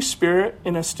the Holy Spirit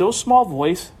in a still small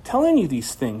voice, telling you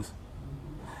these things.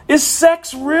 Is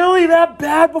sex really that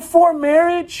bad before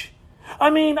marriage? I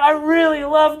mean, I really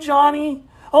love Johnny.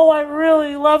 Oh, I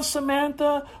really love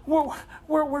Samantha.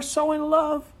 We're so in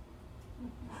love.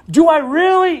 Do I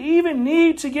really even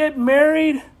need to get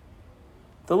married?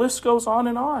 The list goes on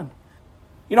and on.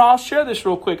 I'll share this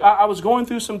real quick. I was going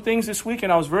through some things this week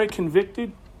and I was very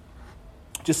convicted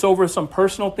just over some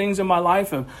personal things in my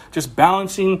life of just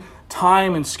balancing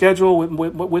time and schedule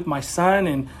with my son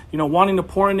and, wanting to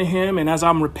pour into him. And as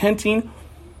I'm repenting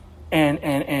and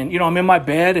I'm in my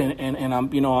bed and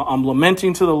I'm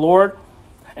lamenting to the Lord,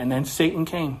 and then Satan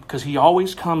came, because he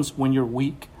always comes when you're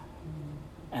weak.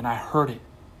 And I heard it.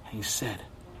 And he said,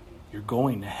 you're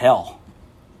going to hell.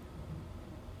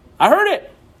 I heard it.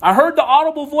 I heard the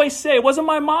audible voice say, it wasn't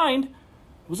my mind.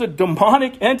 It was a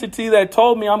demonic entity that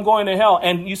told me I'm going to hell.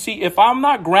 And you see, if I'm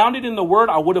not grounded in the word,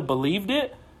 I would have believed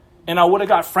it. And I would have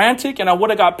got frantic and I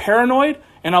would have got paranoid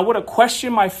and I would have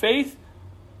questioned my faith.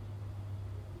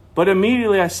 But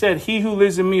immediately I said, he who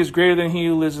lives in me is greater than he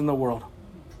who lives in the world.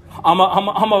 I'm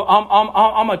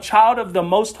a child of the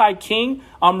Most High King.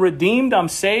 I'm redeemed. I'm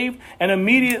saved. And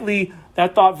immediately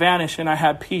that thought vanished and I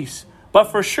had peace. But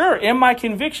for sure, in my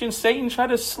conviction, Satan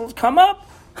tried to come up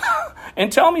and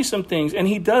tell me some things. And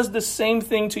he does the same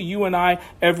thing to you and I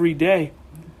every day.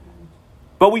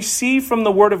 But we see from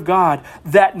the Word of God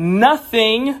that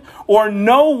nothing or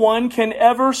no one can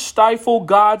ever stifle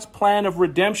God's plan of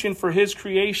redemption for his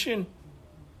creation.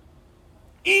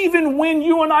 Even when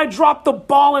you and I drop the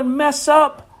ball and mess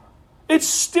up, it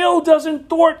still doesn't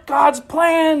thwart God's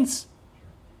plans.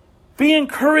 Be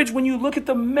encouraged when you look at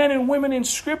the men and women in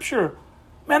Scripture.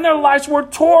 Man, their lives were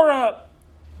tore up.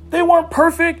 They weren't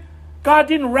perfect. God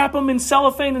didn't wrap them in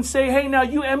cellophane and say, hey, now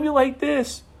you emulate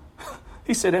this.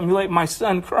 He said, emulate my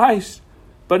son Christ,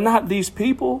 but not these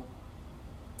people.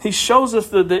 He shows us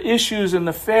the issues and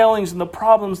the failings and the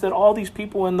problems that all these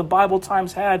people in the Bible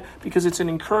times had, because it's an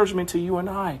encouragement to you and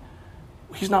I.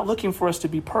 He's not looking for us to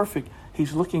be perfect.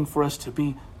 He's looking for us to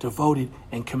be devoted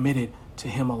and committed to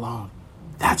him alone.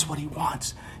 That's what he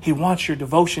wants. He wants your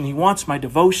devotion. He wants my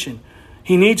devotion.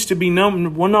 He needs to be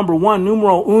number one,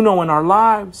 numero uno in our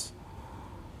lives.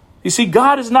 You see,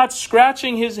 God is not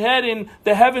scratching his head in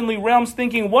the heavenly realms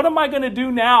thinking, what am I going to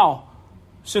do now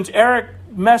since Eric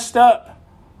messed up?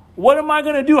 What am I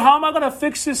going to do? How am I going to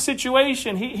fix this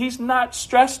situation? He's not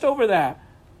stressed over that.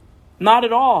 Not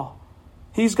at all.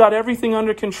 He's got everything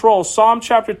under control. Psalm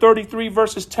chapter 33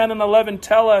 verses 10 and 11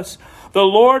 tell us, the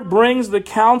Lord brings the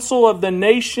counsel of the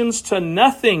nations to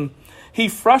nothing. He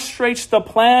frustrates the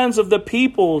plans of the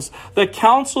peoples. The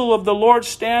counsel of the Lord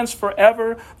stands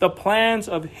forever, the plans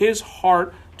of his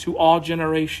heart to all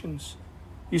generations.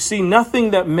 You see,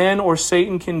 nothing that men or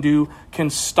Satan can do can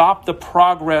stop the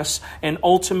progress and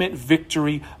ultimate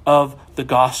victory of the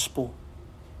gospel.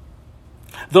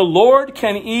 The Lord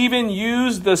can even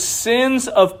use the sins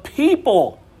of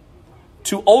people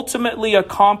to ultimately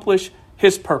accomplish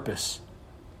his purpose.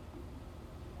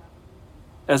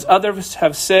 As others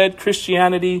have said,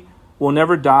 Christianity will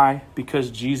never die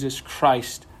because Jesus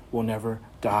Christ will never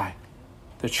die.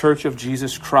 The Church of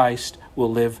Jesus Christ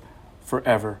will live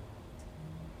forever.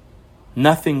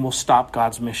 Nothing will stop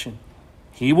God's mission.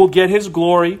 He will get his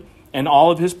glory and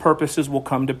all of his purposes will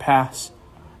come to pass.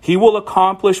 He will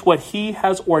accomplish what he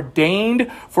has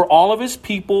ordained for all of his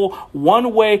people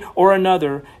one way or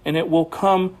another, and it will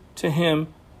come to him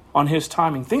on his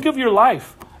timing. Think of your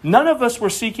life. None of us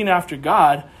were seeking after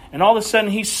God, and all of a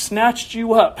sudden he snatched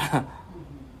you up,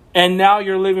 and now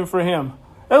you're living for him.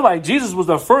 It's like Jesus was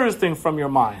the furthest thing from your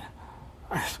mind.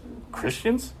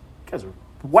 Christians? You guys are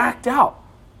whacked out.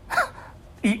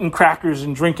 Eating crackers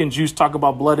and drinking juice, talk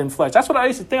about blood and flesh. That's what I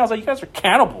used to think. I was like, you guys are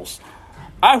cannibals.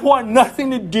 I want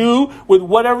nothing to do with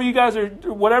whatever you guys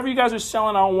are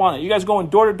selling. I don't want it. You guys going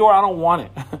door to door. I don't want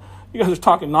it. You guys are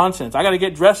talking nonsense. I got to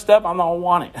get dressed up. I don't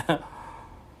want it.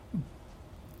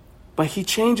 But he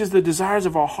changes the desires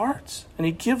of our hearts, and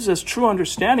he gives us true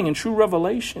understanding and true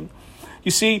revelation.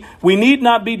 You see, we need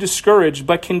not be discouraged,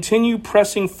 but continue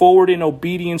pressing forward in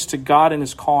obedience to God and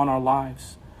his call in our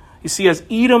lives. You see, as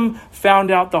Edom found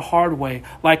out the hard way,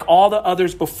 like all the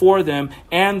others before them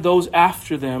and those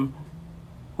after them,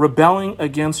 rebelling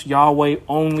against Yahweh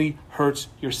only hurts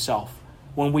yourself.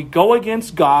 When we go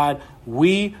against God,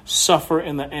 we suffer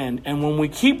in the end. And when we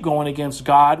keep going against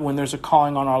God, when there's a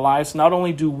calling on our lives, not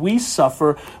only do we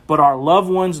suffer, but our loved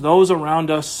ones, those around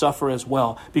us, suffer as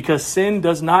well. Because sin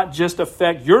does not just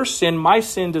affect your sin. My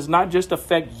sin does not just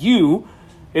affect you.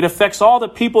 It affects all the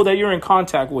people that you're in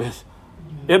contact with.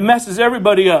 It messes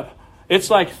everybody up. It's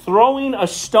like throwing a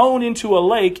stone into a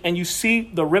lake and you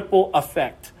see the ripple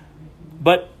effect.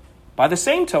 But by the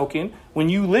same token, when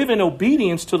you live in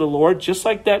obedience to the Lord, just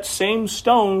like that same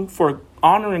stone for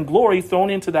honor and glory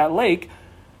thrown into that lake,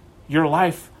 your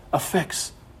life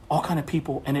affects all kind of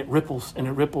people, and it ripples and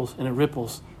it ripples and it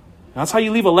ripples. That's how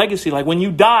you leave a legacy. Like when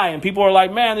you die and people are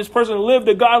like, man, this person lived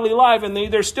a godly life, and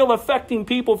they're still affecting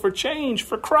people for change,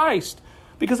 for Christ,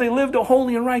 because they lived a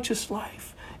holy and righteous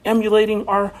life, emulating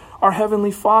our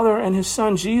Heavenly Father and his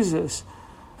Son, Jesus.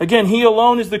 Again, he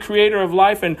alone is the creator of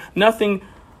life, and nothing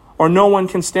or no one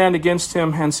can stand against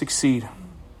him and succeed.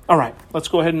 All right, let's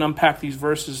go ahead and unpack these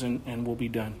verses and we'll be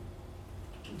done.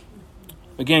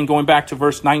 Again, going back to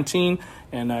verse 19,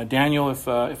 and Daniel, if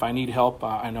I need help,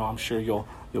 I'm sure you'll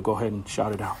go ahead and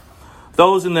shout it out.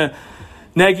 Those in the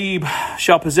Negeb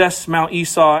shall possess Mount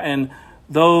Esau, and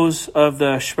those of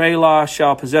the Shephelah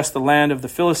shall possess the land of the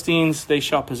Philistines. They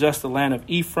shall possess the land of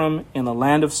Ephraim and the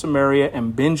land of Samaria,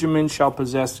 and Benjamin shall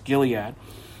possess Gilead.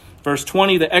 Verse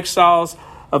 20, the exiles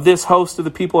of this host of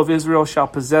the people of Israel shall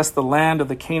possess the land of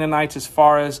the Canaanites as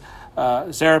far as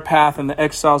Zarephath, and the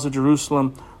exiles of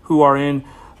Jerusalem who are in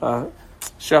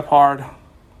Sephirah.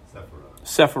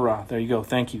 There you go.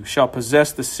 Thank you. Shall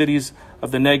possess the cities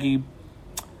of the Negeb.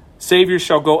 Saviors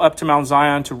shall go up to Mount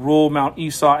Zion to rule Mount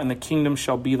Esau, and the kingdom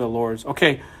shall be the Lord's.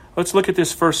 Okay, let's look at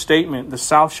this first statement. The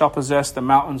south shall possess the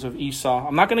mountains of Esau.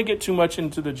 I'm not going to get too much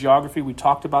into the geography. We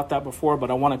talked about that before,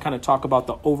 but I want to kind of talk about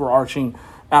the overarching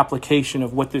application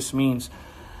of what this means.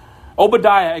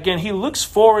 Obadiah, again, he looks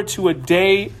forward to a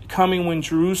day coming when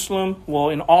Jerusalem,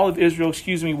 in all of Israel,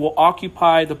 will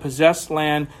occupy the possessed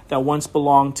land that once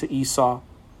belonged to Esau.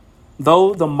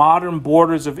 Though the modern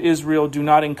borders of Israel do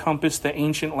not encompass the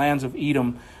ancient lands of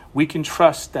Edom, we can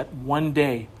trust that one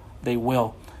day they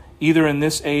will, either in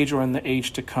this age or in the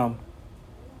age to come.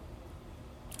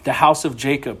 The house of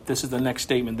Jacob, this is the next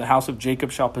statement, the house of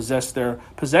Jacob shall possess their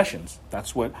possessions.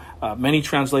 That's what many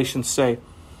translations say.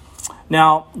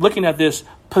 Now, looking at this,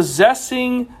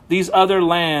 possessing these other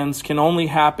lands can only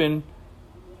happen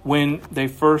when they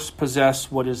first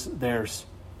possess what is theirs.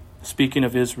 Speaking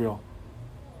of Israel.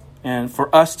 And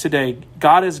for us today,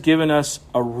 God has given us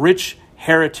a rich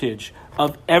heritage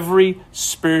of every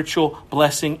spiritual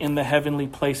blessing in the heavenly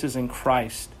places in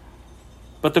Christ.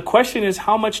 But the question is,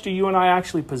 how much do you and I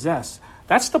actually possess?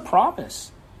 That's the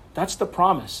promise. That's the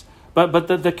promise. But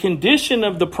the condition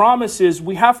of the promise is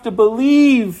we have to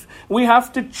believe, we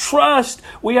have to trust,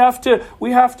 we have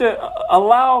to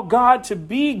allow God to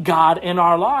be God in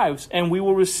our lives, and we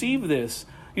will receive this.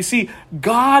 You see,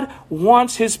 God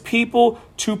wants his people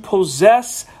to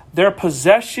possess their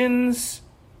possessions,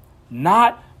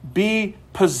 not be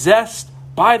possessed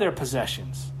by their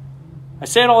possessions. I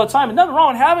say it all the time. There's nothing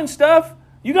wrong with having stuff.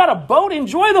 You got a boat,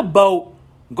 enjoy the boat.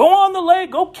 Go on the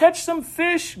lake, go catch some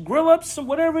fish, grill up some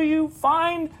whatever you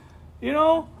find,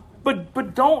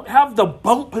 but don't have the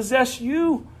boat possess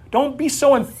you. Don't be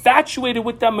so infatuated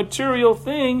with that material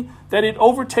thing that it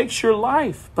overtakes your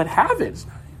life. But have it.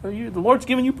 The Lord's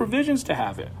given you provisions to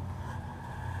have it.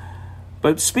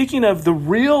 But speaking of the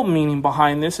real meaning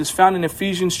behind this is found in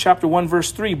Ephesians chapter 1,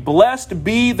 verse 3. Blessed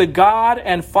be the God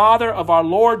and Father of our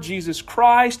Lord Jesus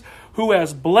Christ, who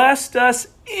has blessed us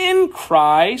in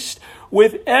Christ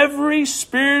with every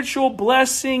spiritual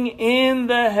blessing in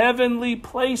the heavenly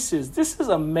places. This is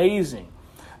amazing.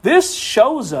 This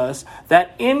shows us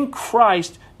that in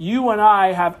Christ, you and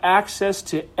I have access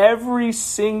to every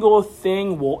single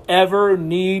thing we'll ever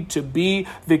need to be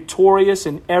victorious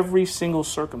in every single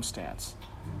circumstance.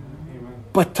 Amen.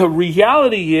 But the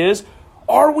reality is,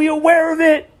 are we aware of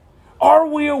it? Are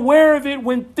we aware of it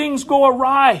when things go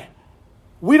awry?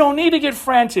 We don't need to get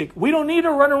frantic. We don't need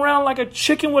to run around like a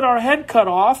chicken with our head cut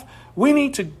off. We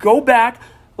need to go back,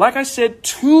 like I said,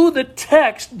 to the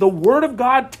text. The Word of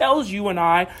God tells you and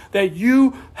I that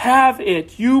you have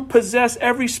it. You possess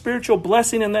every spiritual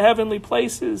blessing in the heavenly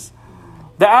places.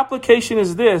 The application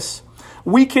is this.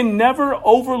 We can never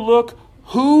overlook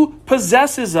who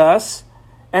possesses us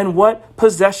and what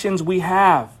possessions we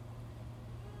have.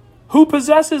 Who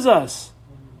possesses us?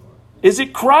 Is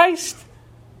it Christ?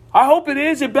 I hope it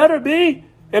is. It better be.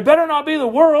 It better not be the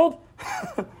world.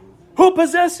 Who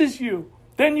possesses you?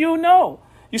 Then you know.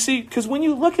 You see, because when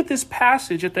you look at this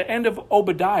passage at the end of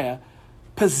Obadiah,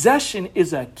 possession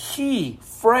is a key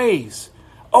phrase.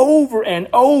 Over and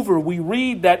over we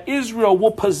read that Israel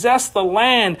will possess the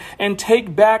land and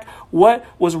take back what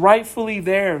was rightfully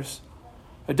theirs.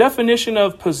 A definition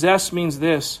of possess means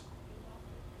this: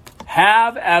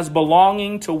 have as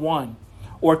belonging to one,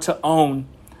 or to own.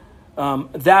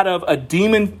 That of a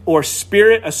demon or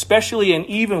spirit, especially an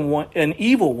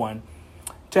evil one,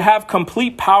 to have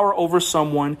complete power over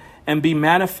someone and be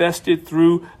manifested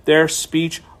through their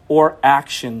speech or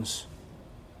actions.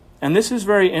 And this is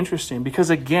very interesting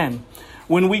because, again,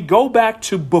 when we go back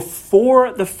to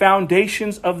before the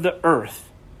foundations of the earth,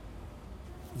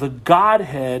 the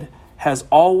Godhead has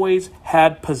always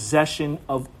had possession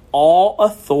of all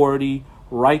authority,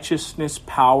 righteousness,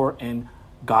 power, and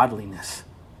godliness.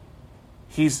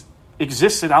 He's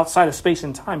existed outside of space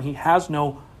and time. He has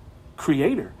no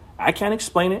creator. I can't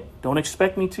explain it. Don't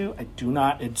expect me to. I do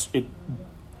not.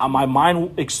 My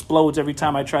mind explodes every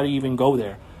time I try to even go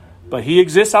there. But he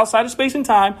exists outside of space and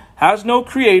time, has no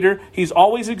creator. He's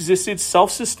always existed,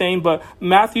 self-sustained. But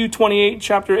Matthew 28,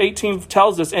 chapter 18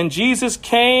 tells us, and Jesus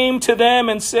came to them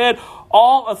and said,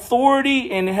 all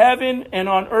authority in heaven and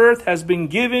on earth has been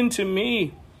given to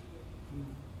me.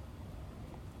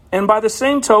 And by the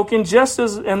same token,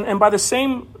 and by the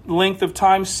same length of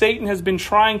time, Satan has been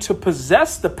trying to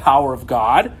possess the power of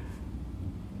God,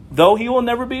 though he will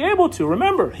never be able to.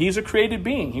 Remember, he's a created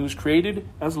being. He was created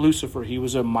as Lucifer. He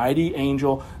was a mighty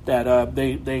angel that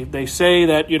they say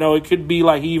that, it could be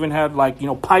like he even had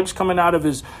pipes coming out of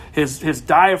his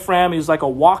diaphragm. He's like a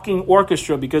walking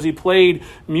orchestra because he played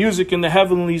music in the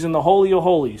heavenlies and the Holy of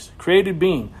Holies, created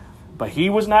being. But he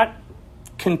was not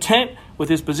content with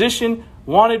his position,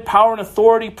 wanted power and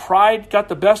authority. Pride got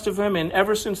the best of him. And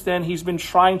ever since then, he's been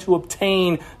trying to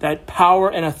obtain that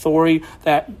power and authority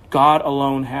that God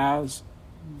alone has.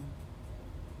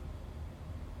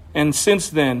 And since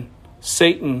then,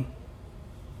 Satan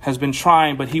has been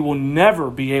trying, but he will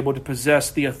never be able to possess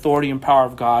the authority and power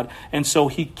of God. And so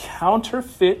he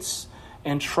counterfeits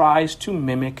and tries to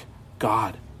mimic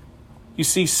God. You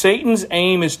see, Satan's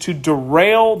aim is to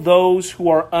derail those who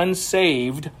are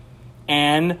unsaved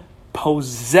and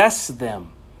possess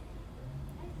them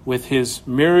with his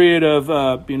myriad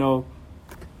of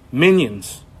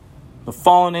minions, the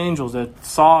fallen angels that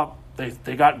saw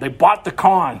they bought the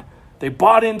con. They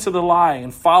bought into the lie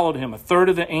and followed him. A third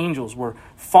of the angels were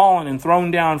fallen and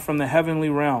thrown down from the heavenly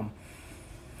realm.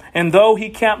 And though he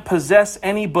can't possess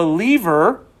any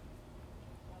believer,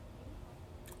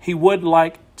 he would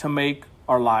like to make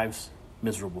our lives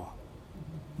miserable.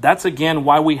 That's again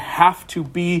why we have to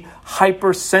be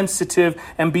hypersensitive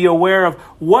and be aware of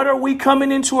what are we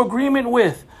coming into agreement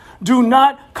with. Do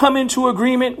not come into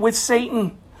agreement with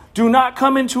Satan. Do not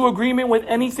come into agreement with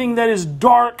anything that is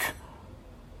dark.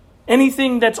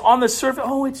 Anything that's on the surface.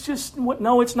 Oh, it's just,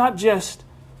 no, it's not just.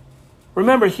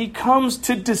 Remember, he comes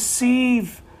to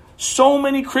deceive. So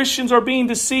many Christians are being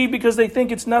deceived because they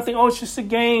think it's nothing. Oh, it's just a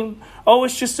game. Oh,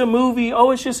 it's just a movie.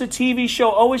 Oh, it's just a TV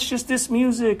show. Oh, it's just this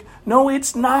music. No,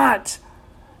 it's not.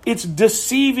 It's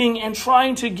deceiving and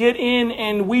trying to get in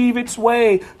and weave its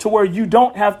way to where you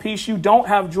don't have peace, you don't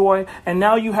have joy, and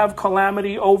now you have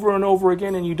calamity over and over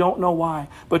again and you don't know why.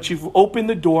 But you've opened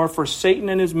the door for Satan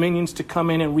and his minions to come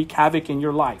in and wreak havoc in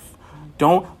your life.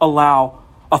 Don't allow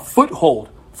a foothold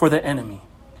for the enemy.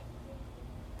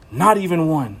 Not even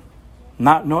one.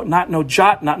 Not no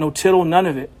jot, not no tittle, none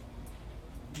of it.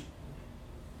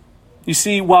 You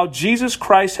see, while Jesus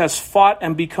Christ has fought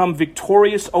and become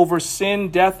victorious over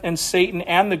sin, death, and Satan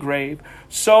and the grave,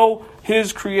 so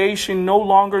his creation no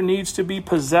longer needs to be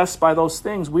possessed by those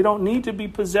things. We don't need to be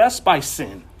possessed by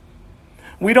sin.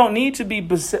 We don't need to be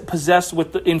possessed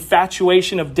with the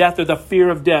infatuation of death or the fear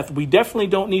of death. We definitely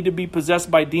don't need to be possessed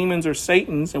by demons or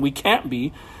Satans, and we can't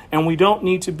be. And we don't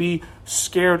need to be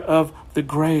scared of the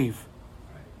grave.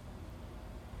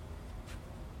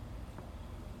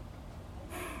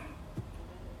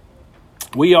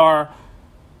 We are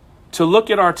to look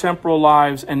at our temporal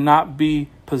lives and not be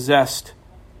possessed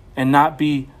and not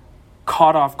be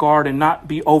caught off guard and not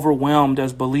be overwhelmed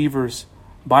as believers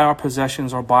by our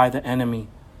possessions or by the enemy.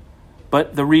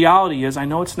 But the reality is, I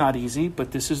know it's not easy,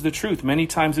 but this is the truth. Many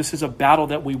times this is a battle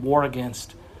that we war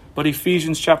against. But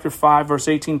Ephesians chapter 5, verse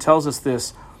 18 tells us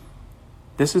this.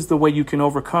 This is the way you can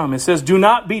overcome. It says, do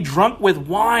not be drunk with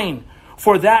wine,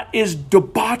 for that is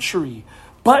debauchery,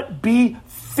 but be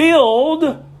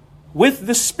filled with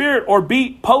the Spirit, or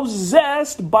be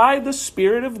possessed by the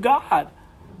Spirit of God.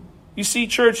 You see,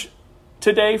 church,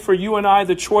 today for you and I,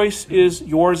 the choice is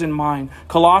yours and mine.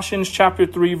 Colossians chapter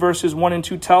 3, verses 1 and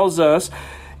 2 tells us,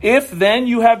 if then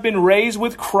you have been raised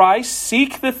with Christ,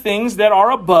 seek the things that are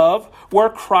above, where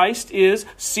Christ is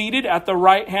seated at the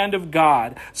right hand of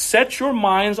God. Set your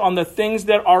minds on the things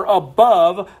that are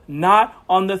above, not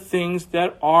on the things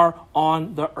that are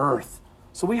on the earth.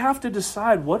 So we have to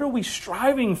decide, what are we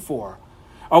striving for?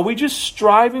 Are we just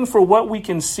striving for what we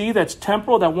can see that's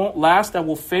temporal, that won't last, that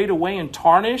will fade away and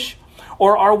tarnish?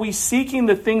 Or are we seeking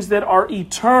the things that are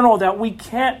eternal, that we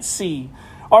can't see?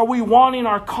 Are we wanting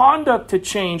our conduct to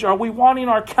change? Are we wanting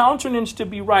our countenance to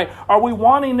be right? Are we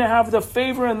wanting to have the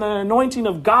favor and the anointing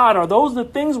of God? Are those the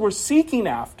things we're seeking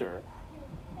after?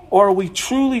 Or are we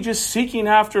truly just seeking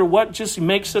after what just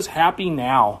makes us happy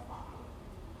now?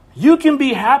 You can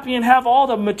be happy and have all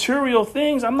the material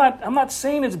things. I'm not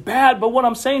saying it's bad, but what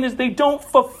I'm saying is they don't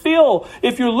fulfill.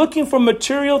 If you're looking for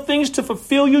material things to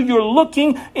fulfill you, you're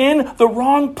looking in the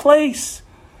wrong place.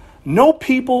 No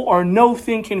people or no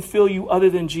thing can fill you other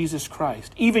than Jesus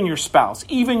Christ. Even your spouse,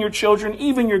 even your children,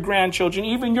 even your grandchildren,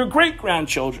 even your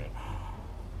great-grandchildren.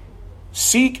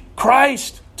 Seek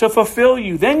Christ to fulfill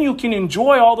you. Then you can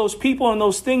enjoy all those people and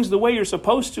those things the way you're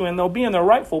supposed to, and they'll be in their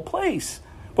rightful place.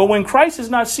 But when Christ is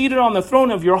not seated on the throne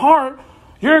of your heart,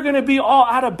 you're going to be all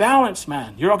out of balance,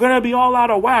 man. You're going to be all out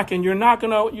of whack, and you're just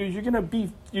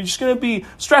going to be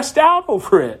stressed out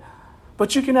over it.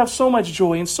 But you can have so much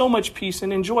joy and so much peace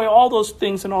and enjoy all those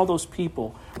things and all those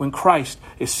people when Christ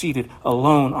is seated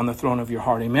alone on the throne of your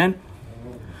heart. Amen?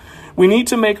 We need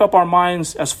to make up our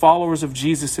minds as followers of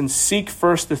Jesus and seek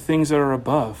first the things that are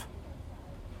above.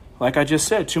 Like I just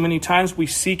said, too many times we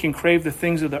seek and crave the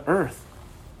things of the earth,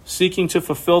 seeking to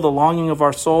fulfill the longing of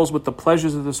our souls with the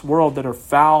pleasures of this world that are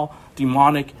foul,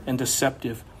 demonic, and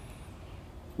deceptive.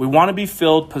 We want to be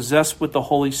filled, possessed with the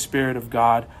Holy Spirit of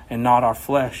God and not our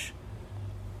flesh.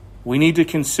 We need to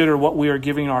consider what we are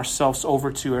giving ourselves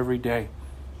over to every day.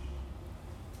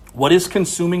 What is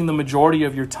consuming the majority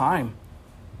of your time?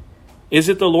 Is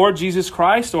it the Lord Jesus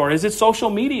Christ, or is it social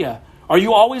media? Are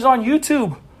you always on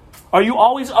YouTube? Are you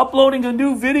always uploading a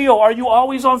new video? Are you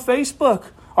always on Facebook?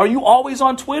 Are you always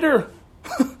on Twitter?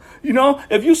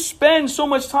 If you spend so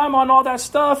much time on all that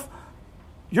stuff,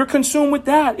 you're consumed with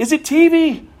that. Is it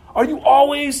TV? Are you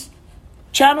always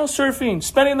channel surfing,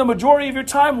 spending the majority of your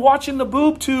time watching the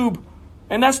boob tube?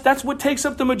 And that's what takes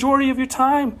up the majority of your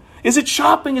time. Is it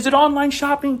shopping? Is it online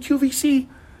shopping? QVC.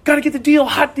 Got to get the deal.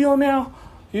 Hot deal now.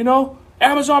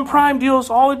 Amazon Prime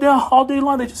deals all day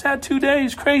long. They just had 2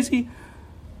 days. Crazy.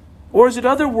 Or is it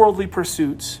other worldly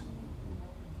pursuits?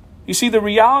 You see, the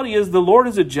reality is the Lord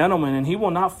is a gentleman, and he will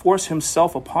not force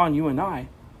himself upon you and I.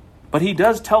 But he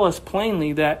does tell us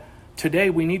plainly that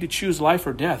today we need to choose life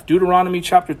or death. Deuteronomy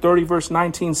chapter 30, verse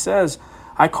 19 says,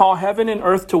 I call heaven and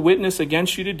earth to witness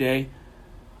against you today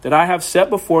that I have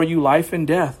set before you life and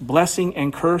death, blessing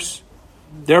and curse.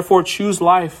 Therefore choose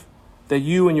life, that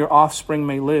you and your offspring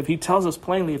may live. He tells us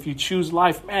plainly, if you choose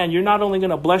life, man, you're not only going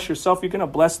to bless yourself, you're going to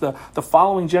bless the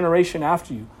following generation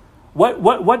after you.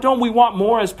 What don't we want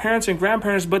more as parents and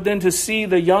grandparents but then to see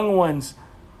the young ones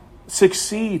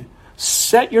succeed?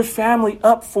 Set your family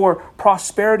up for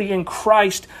prosperity in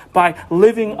Christ by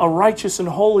living a righteous and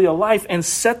holy life, and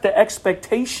set the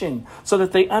expectation so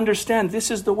that they understand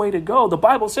this is the way to go. The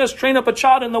Bible says, train up a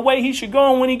child in the way he should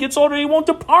go, and when he gets older, he won't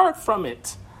depart from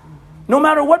it. No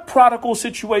matter what prodigal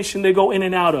situation they go in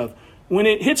and out of, when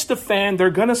it hits the fan, they're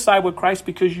going to side with Christ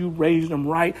because you raised them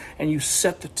right and you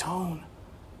set the tone.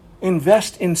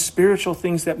 Invest in spiritual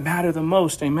things that matter the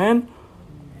most. Amen?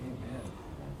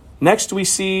 Next, we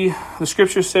see the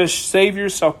scripture says,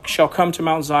 saviors shall come to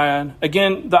Mount Zion.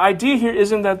 Again, the idea here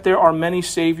isn't that there are many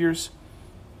saviors,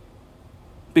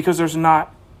 because there's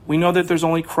not. We know that there's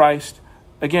only Christ.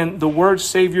 Again, the word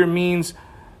savior means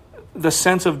the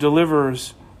sense of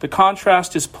deliverers. The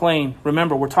contrast is plain.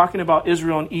 Remember, we're talking about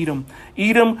Israel and Edom.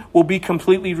 Edom will be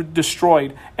completely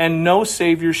destroyed, and no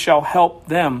savior shall help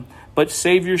them, but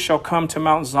saviors shall come to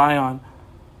Mount Zion.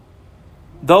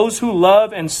 Those who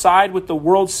love and side with the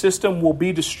world system will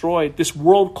be destroyed. This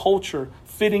world culture,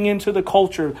 fitting into the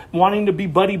culture, wanting to be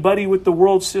buddy-buddy with the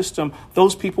world system,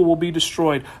 those people will be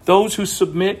destroyed. Those who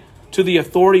submit to the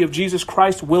authority of Jesus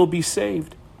Christ will be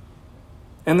saved.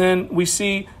 And then we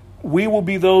see we will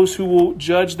be those who will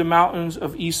judge the mountains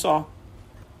of Esau.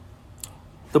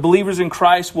 The believers in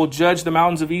Christ will judge the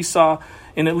mountains of Esau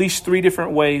in at least 3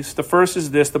 different ways. The first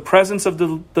is this: the presence of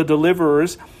the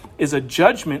deliverers is a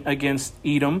judgment against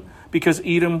Edom, because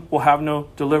Edom will have no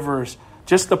deliverers.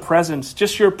 Just the presence,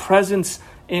 just your presence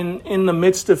in the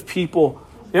midst of people.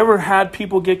 You ever had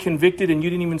people get convicted and you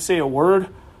didn't even say a word?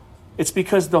 It's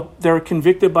because they're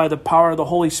convicted by the power of the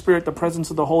Holy Spirit, the presence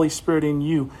of the Holy Spirit in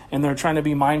you, and they're trying to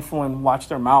be mindful and watch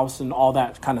their mouths and all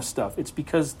that kind of stuff. It's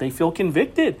because they feel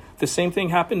convicted. The same thing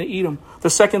happened to Edom. The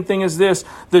second thing is this: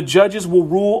 the judges will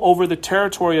rule over the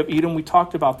territory of Edom. We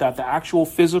talked about that, the actual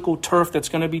physical turf that's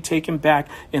going to be taken back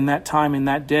in that time, in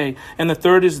that day. And the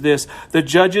third is this: the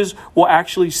judges will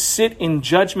actually sit in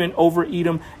judgment over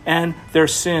Edom and their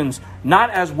sins,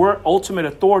 not as we're ultimate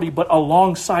authority, but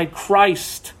alongside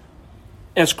Christ.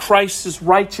 As Christ's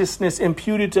righteousness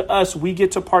imputed to us, we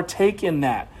get to partake in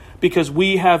that because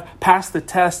we have passed the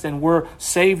test and we're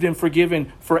saved and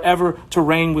forgiven forever to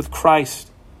reign with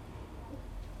Christ.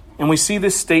 And we see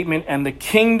this statement, and the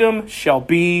kingdom shall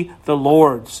be the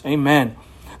Lord's. Amen.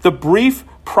 The brief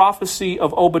prophecy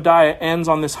of Obadiah ends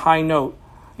on this high note.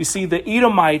 You see, the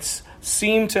Edomites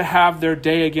seem to have their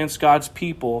day against God's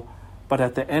people, but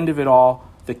at the end of it all,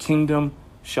 the kingdom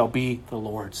shall be the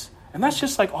Lord's. And that's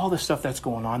just like all the stuff that's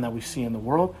going on that we see in the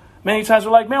world. Many times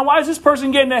we're like, man, why is this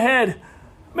person getting ahead?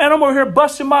 Man, I'm over here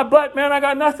busting my butt, man, I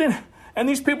got nothing. And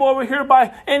these people over here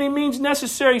by any means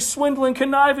necessary, swindling,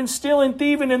 conniving, stealing,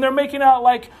 thieving, and they're making out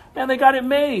like, man, they got it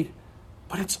made.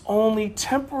 But it's only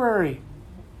temporary.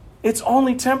 It's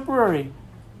only temporary.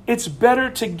 It's better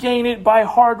to gain it by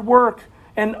hard work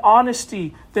and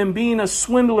honesty than being a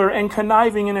swindler and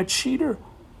conniving and a cheater.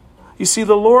 You see,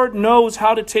 the Lord knows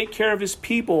how to take care of his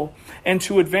people and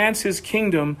to advance his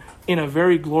kingdom in a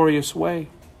very glorious way.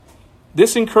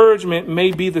 This encouragement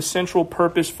may be the central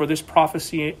purpose for this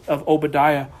prophecy of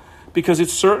Obadiah, because it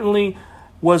certainly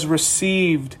was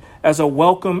received as a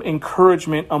welcome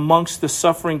encouragement amongst the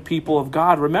suffering people of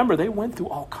God. Remember, they went through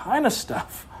all kind of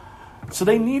stuff. So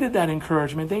they needed that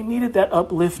encouragement. They needed that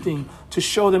uplifting to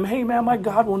show them, hey, man, my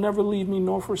God will never leave me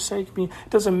nor forsake me. It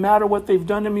doesn't matter what they've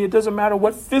done to me. It doesn't matter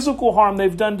what physical harm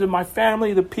they've done to my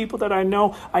family, the people that I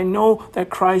know. I know that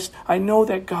Christ, I know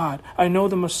that God, I know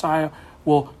the Messiah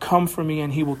will come for me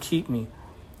and he will keep me.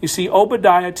 You see,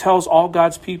 Obadiah tells all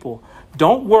God's people,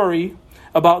 don't worry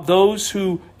about those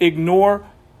who ignore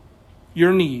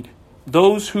your need,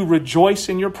 those who rejoice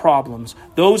in your problems,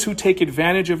 those who take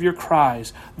advantage of your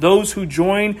cries, those who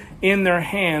join in their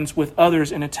hands with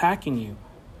others in attacking you.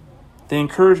 The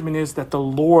encouragement is that the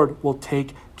Lord will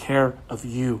take care of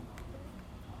you.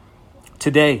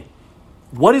 Today,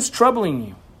 what is troubling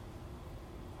you?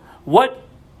 What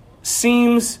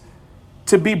seems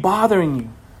to be bothering you?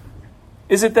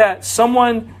 Is it that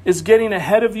someone is getting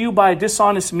ahead of you by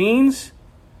dishonest means?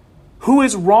 Who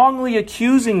is wrongly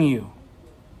accusing you?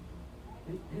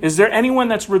 Is there anyone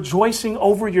that's rejoicing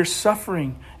over your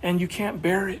suffering and you can't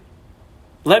bear it?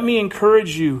 Let me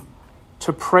encourage you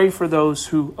to pray for those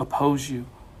who oppose you.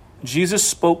 Jesus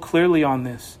spoke clearly on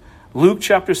this. Luke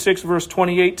chapter 6 verse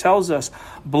 28 tells us,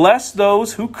 bless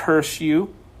those who curse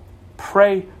you,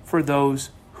 pray for those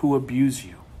who abuse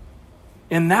you.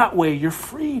 In that way, you're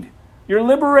freed. You're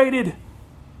liberated.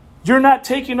 You're not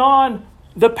taking on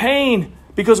the pain.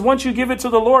 Because once you give it to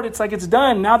the Lord, it's like it's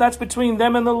done. Now that's between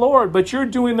them and the Lord. But you're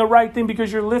doing the right thing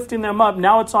because you're lifting them up.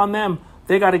 Now it's on them.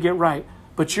 They got to get right.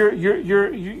 But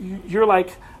you're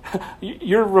like,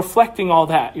 you're reflecting all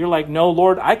that. You're like, no,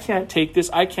 Lord, I can't take this.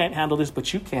 I can't handle this,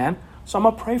 but you can. So I'm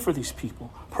going to pray for these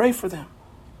people. Pray for them.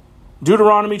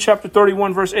 Deuteronomy chapter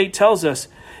 31 verse 8 tells us,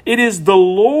 it is the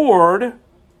Lord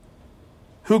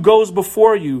who goes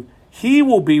before you. He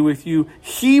will be with you.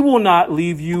 He will not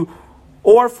leave you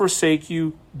or forsake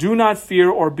you. Do not fear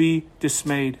or be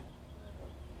dismayed.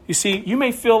 You see, you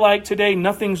may feel like today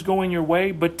nothing's going your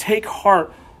way, but take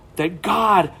heart that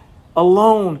God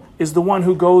alone is the one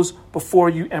who goes before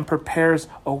you and prepares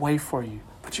a way for you.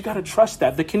 But you got to trust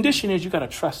that. The condition is you got to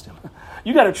trust him.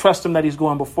 You got to trust him that he's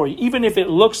going before you, even if it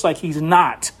looks like he's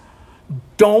not.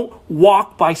 Don't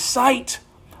walk by sight.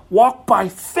 Walk by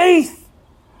faith.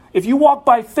 If you walk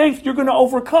by faith, you're going to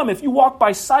overcome. If you walk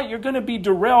by sight, you're going to be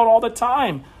derailed all the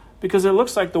time because it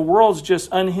looks like the world's just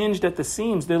unhinged at the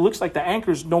seams. It looks like the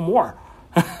anchor's no more.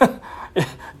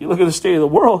 You look at the state of the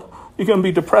world, you're going to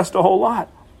be depressed a whole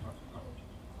lot.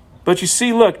 But you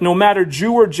see, look, no matter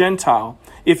Jew or Gentile,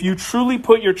 if you truly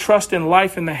put your trust and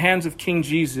life in the hands of King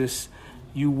Jesus,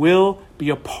 you will be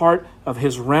a part of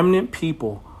his remnant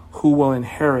people who will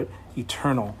inherit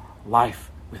eternal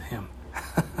life with him.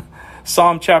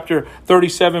 Psalm chapter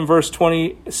 37, verse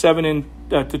 27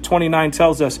 to 29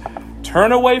 tells us,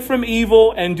 turn away from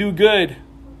evil and do good.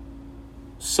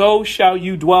 So shall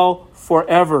you dwell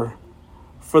forever.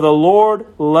 For the Lord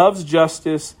loves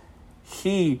justice.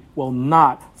 He will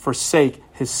not forsake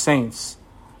his saints.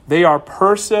 They are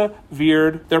preserved,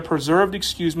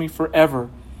 forever.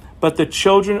 But the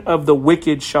children of the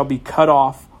wicked shall be cut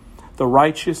off. The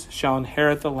righteous shall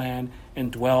inherit the land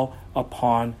and dwell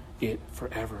upon it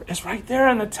forever. It's right there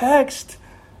in the text.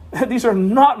 These are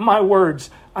not my words.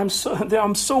 I'm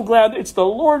so glad it's the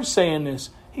Lord saying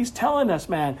this. He's telling us,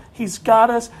 man, he's got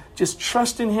us. Just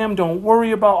trust in him. Don't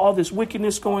worry about all this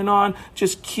wickedness going on.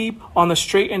 Just keep on the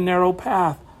straight and narrow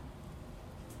path.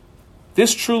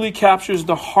 This truly captures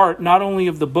the heart, not only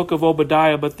of the book of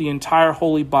Obadiah, but the entire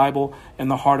Holy Bible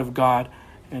and the heart of God.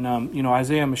 And,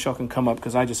 Isaiah and Michelle can come up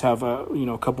because I just have,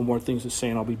 a couple more things to say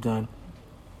and I'll be done.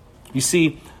 You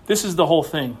see, this is the whole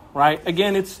thing, right?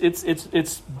 Again,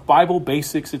 it's Bible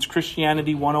basics. It's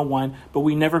Christianity 101, but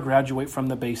we never graduate from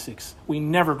the basics. We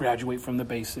never graduate from the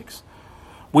basics.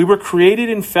 We were created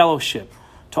in fellowship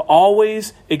to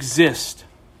always exist,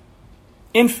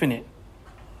 infinite,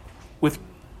 with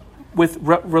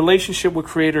relationship with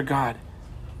Creator God.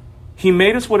 He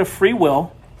made us with a free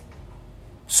will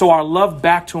so our love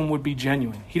back to him would be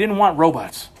genuine. He didn't want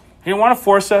robots. He didn't want to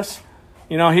force us.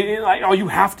 He like, oh, you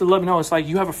have to love. No, it's like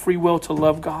you have a free will to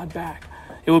love God back.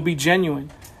 It would be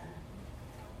genuine.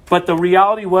 But the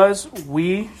reality was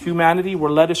we, humanity,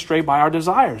 were led astray by our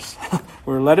desires.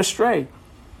 We were led astray.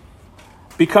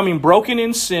 Becoming broken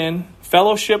in sin,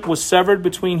 fellowship was severed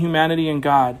between humanity and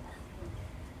God.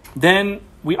 Then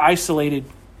we isolated,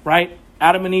 right?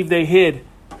 Adam and Eve, they hid.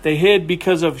 They hid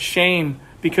because of shame,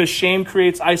 because shame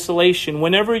creates isolation.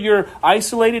 Whenever you're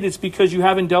isolated, it's because you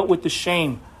haven't dealt with the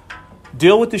shame.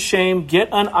 Deal with the shame, get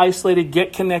unisolated,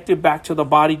 get connected back to the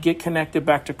body, get connected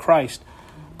back to Christ.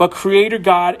 But Creator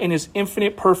God in his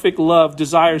infinite perfect love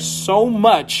desires so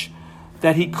much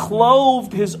that he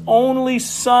clothed his only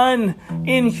Son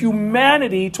in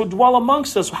humanity to dwell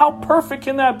amongst us. How perfect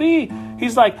can that be?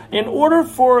 He's like, in order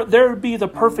for there to be the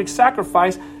perfect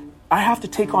sacrifice, I have to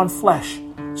take on flesh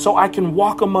so I can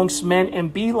walk amongst men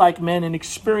and be like men and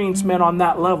experience men on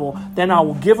that level. Then I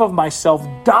will give of myself,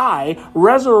 die,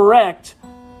 resurrect,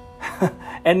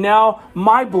 and now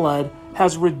my blood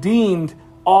has redeemed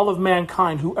all of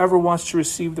mankind, whoever wants to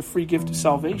receive the free gift of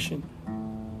salvation.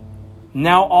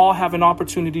 Now all have an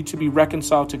opportunity to be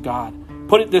reconciled to God.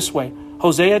 Put it this way.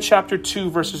 Hosea chapter 2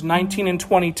 verses 19 and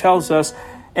 20 tells us,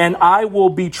 and I will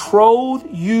betroth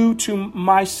you to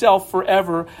myself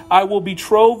forever. I will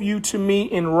betroth you to me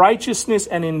in righteousness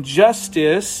and in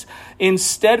justice, in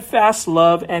steadfast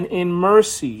love and in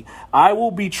mercy. I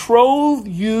will betroth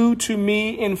you to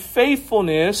me in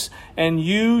faithfulness, and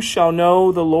you shall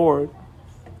know the Lord.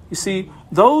 You see,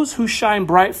 those who shine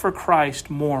bright for Christ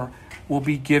more will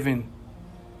be given.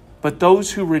 But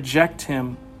those who reject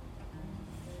him,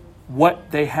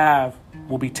 what they have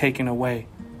will be taken away.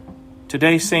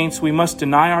 Today, saints, we must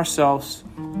deny ourselves.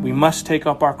 We must take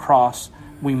up our cross.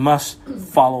 We must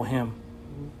follow him.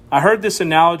 I heard this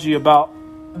analogy about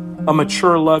a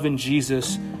mature love in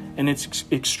Jesus, and it's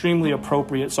extremely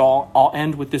appropriate. So I'll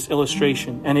end with this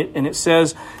illustration. And it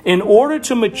says, in order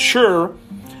to mature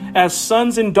as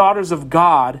sons and daughters of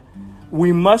God,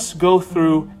 we must go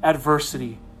through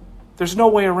adversity. There's no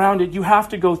way around it. You have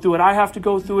to go through it. I have to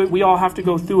go through it. We all have to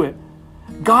go through it.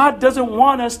 God doesn't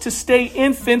want us to stay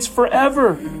infants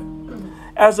forever.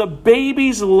 As a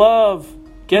baby's love,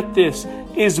 get this,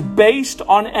 is based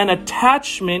on an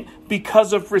attachment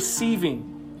because of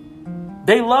receiving.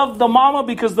 They love the mama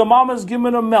because the mama's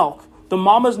giving them milk. The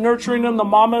mama's nurturing them. The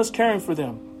mama is caring for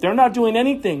them. They're not doing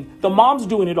anything. The mom's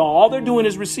doing it all. All they're doing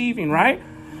is receiving, right?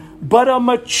 But a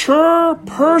mature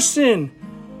person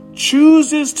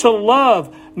chooses to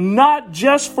love not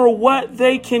just for what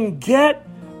they can get,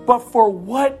 but for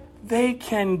what they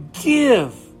can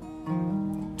give.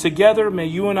 Together, may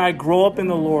you and I grow up in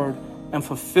the Lord and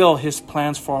fulfill his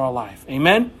plans for our life.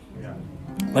 Amen? Yeah.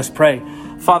 Let's pray.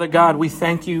 Father God, we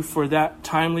thank you for that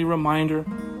timely reminder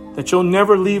that you'll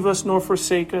never leave us nor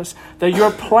forsake us, that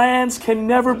your plans can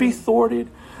never be thwarted.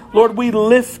 Lord, we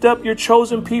lift up your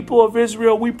chosen people of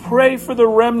Israel. We pray for the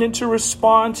remnant to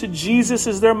respond to Jesus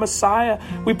as their Messiah.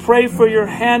 We pray for your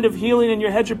hand of healing and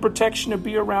your hedge of protection to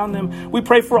be around them. We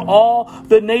pray for all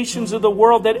the nations of the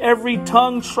world, that every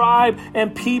tongue, tribe,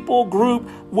 and people group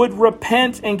would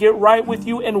repent and get right with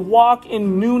you and walk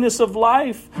in newness of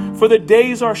life. For the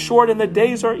days are short and the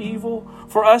days are evil.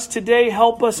 For us today,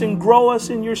 help us and grow us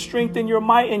in your strength and your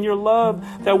might and your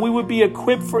love, that we would be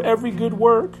equipped for every good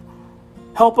work.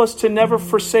 Help us to never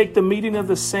forsake the meeting of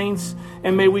the saints,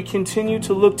 and may we continue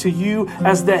to look to you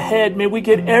as the head. May we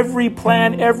get every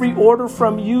plan, every order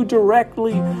from you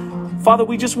directly. Father,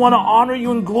 we just want to honor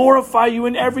you and glorify you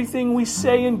in everything we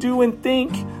say and do and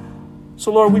think.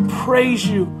 So, Lord, we praise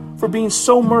you for being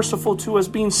so merciful to us,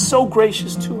 being so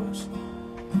gracious to us.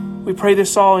 We pray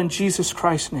this all in Jesus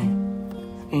Christ's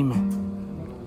name. Amen.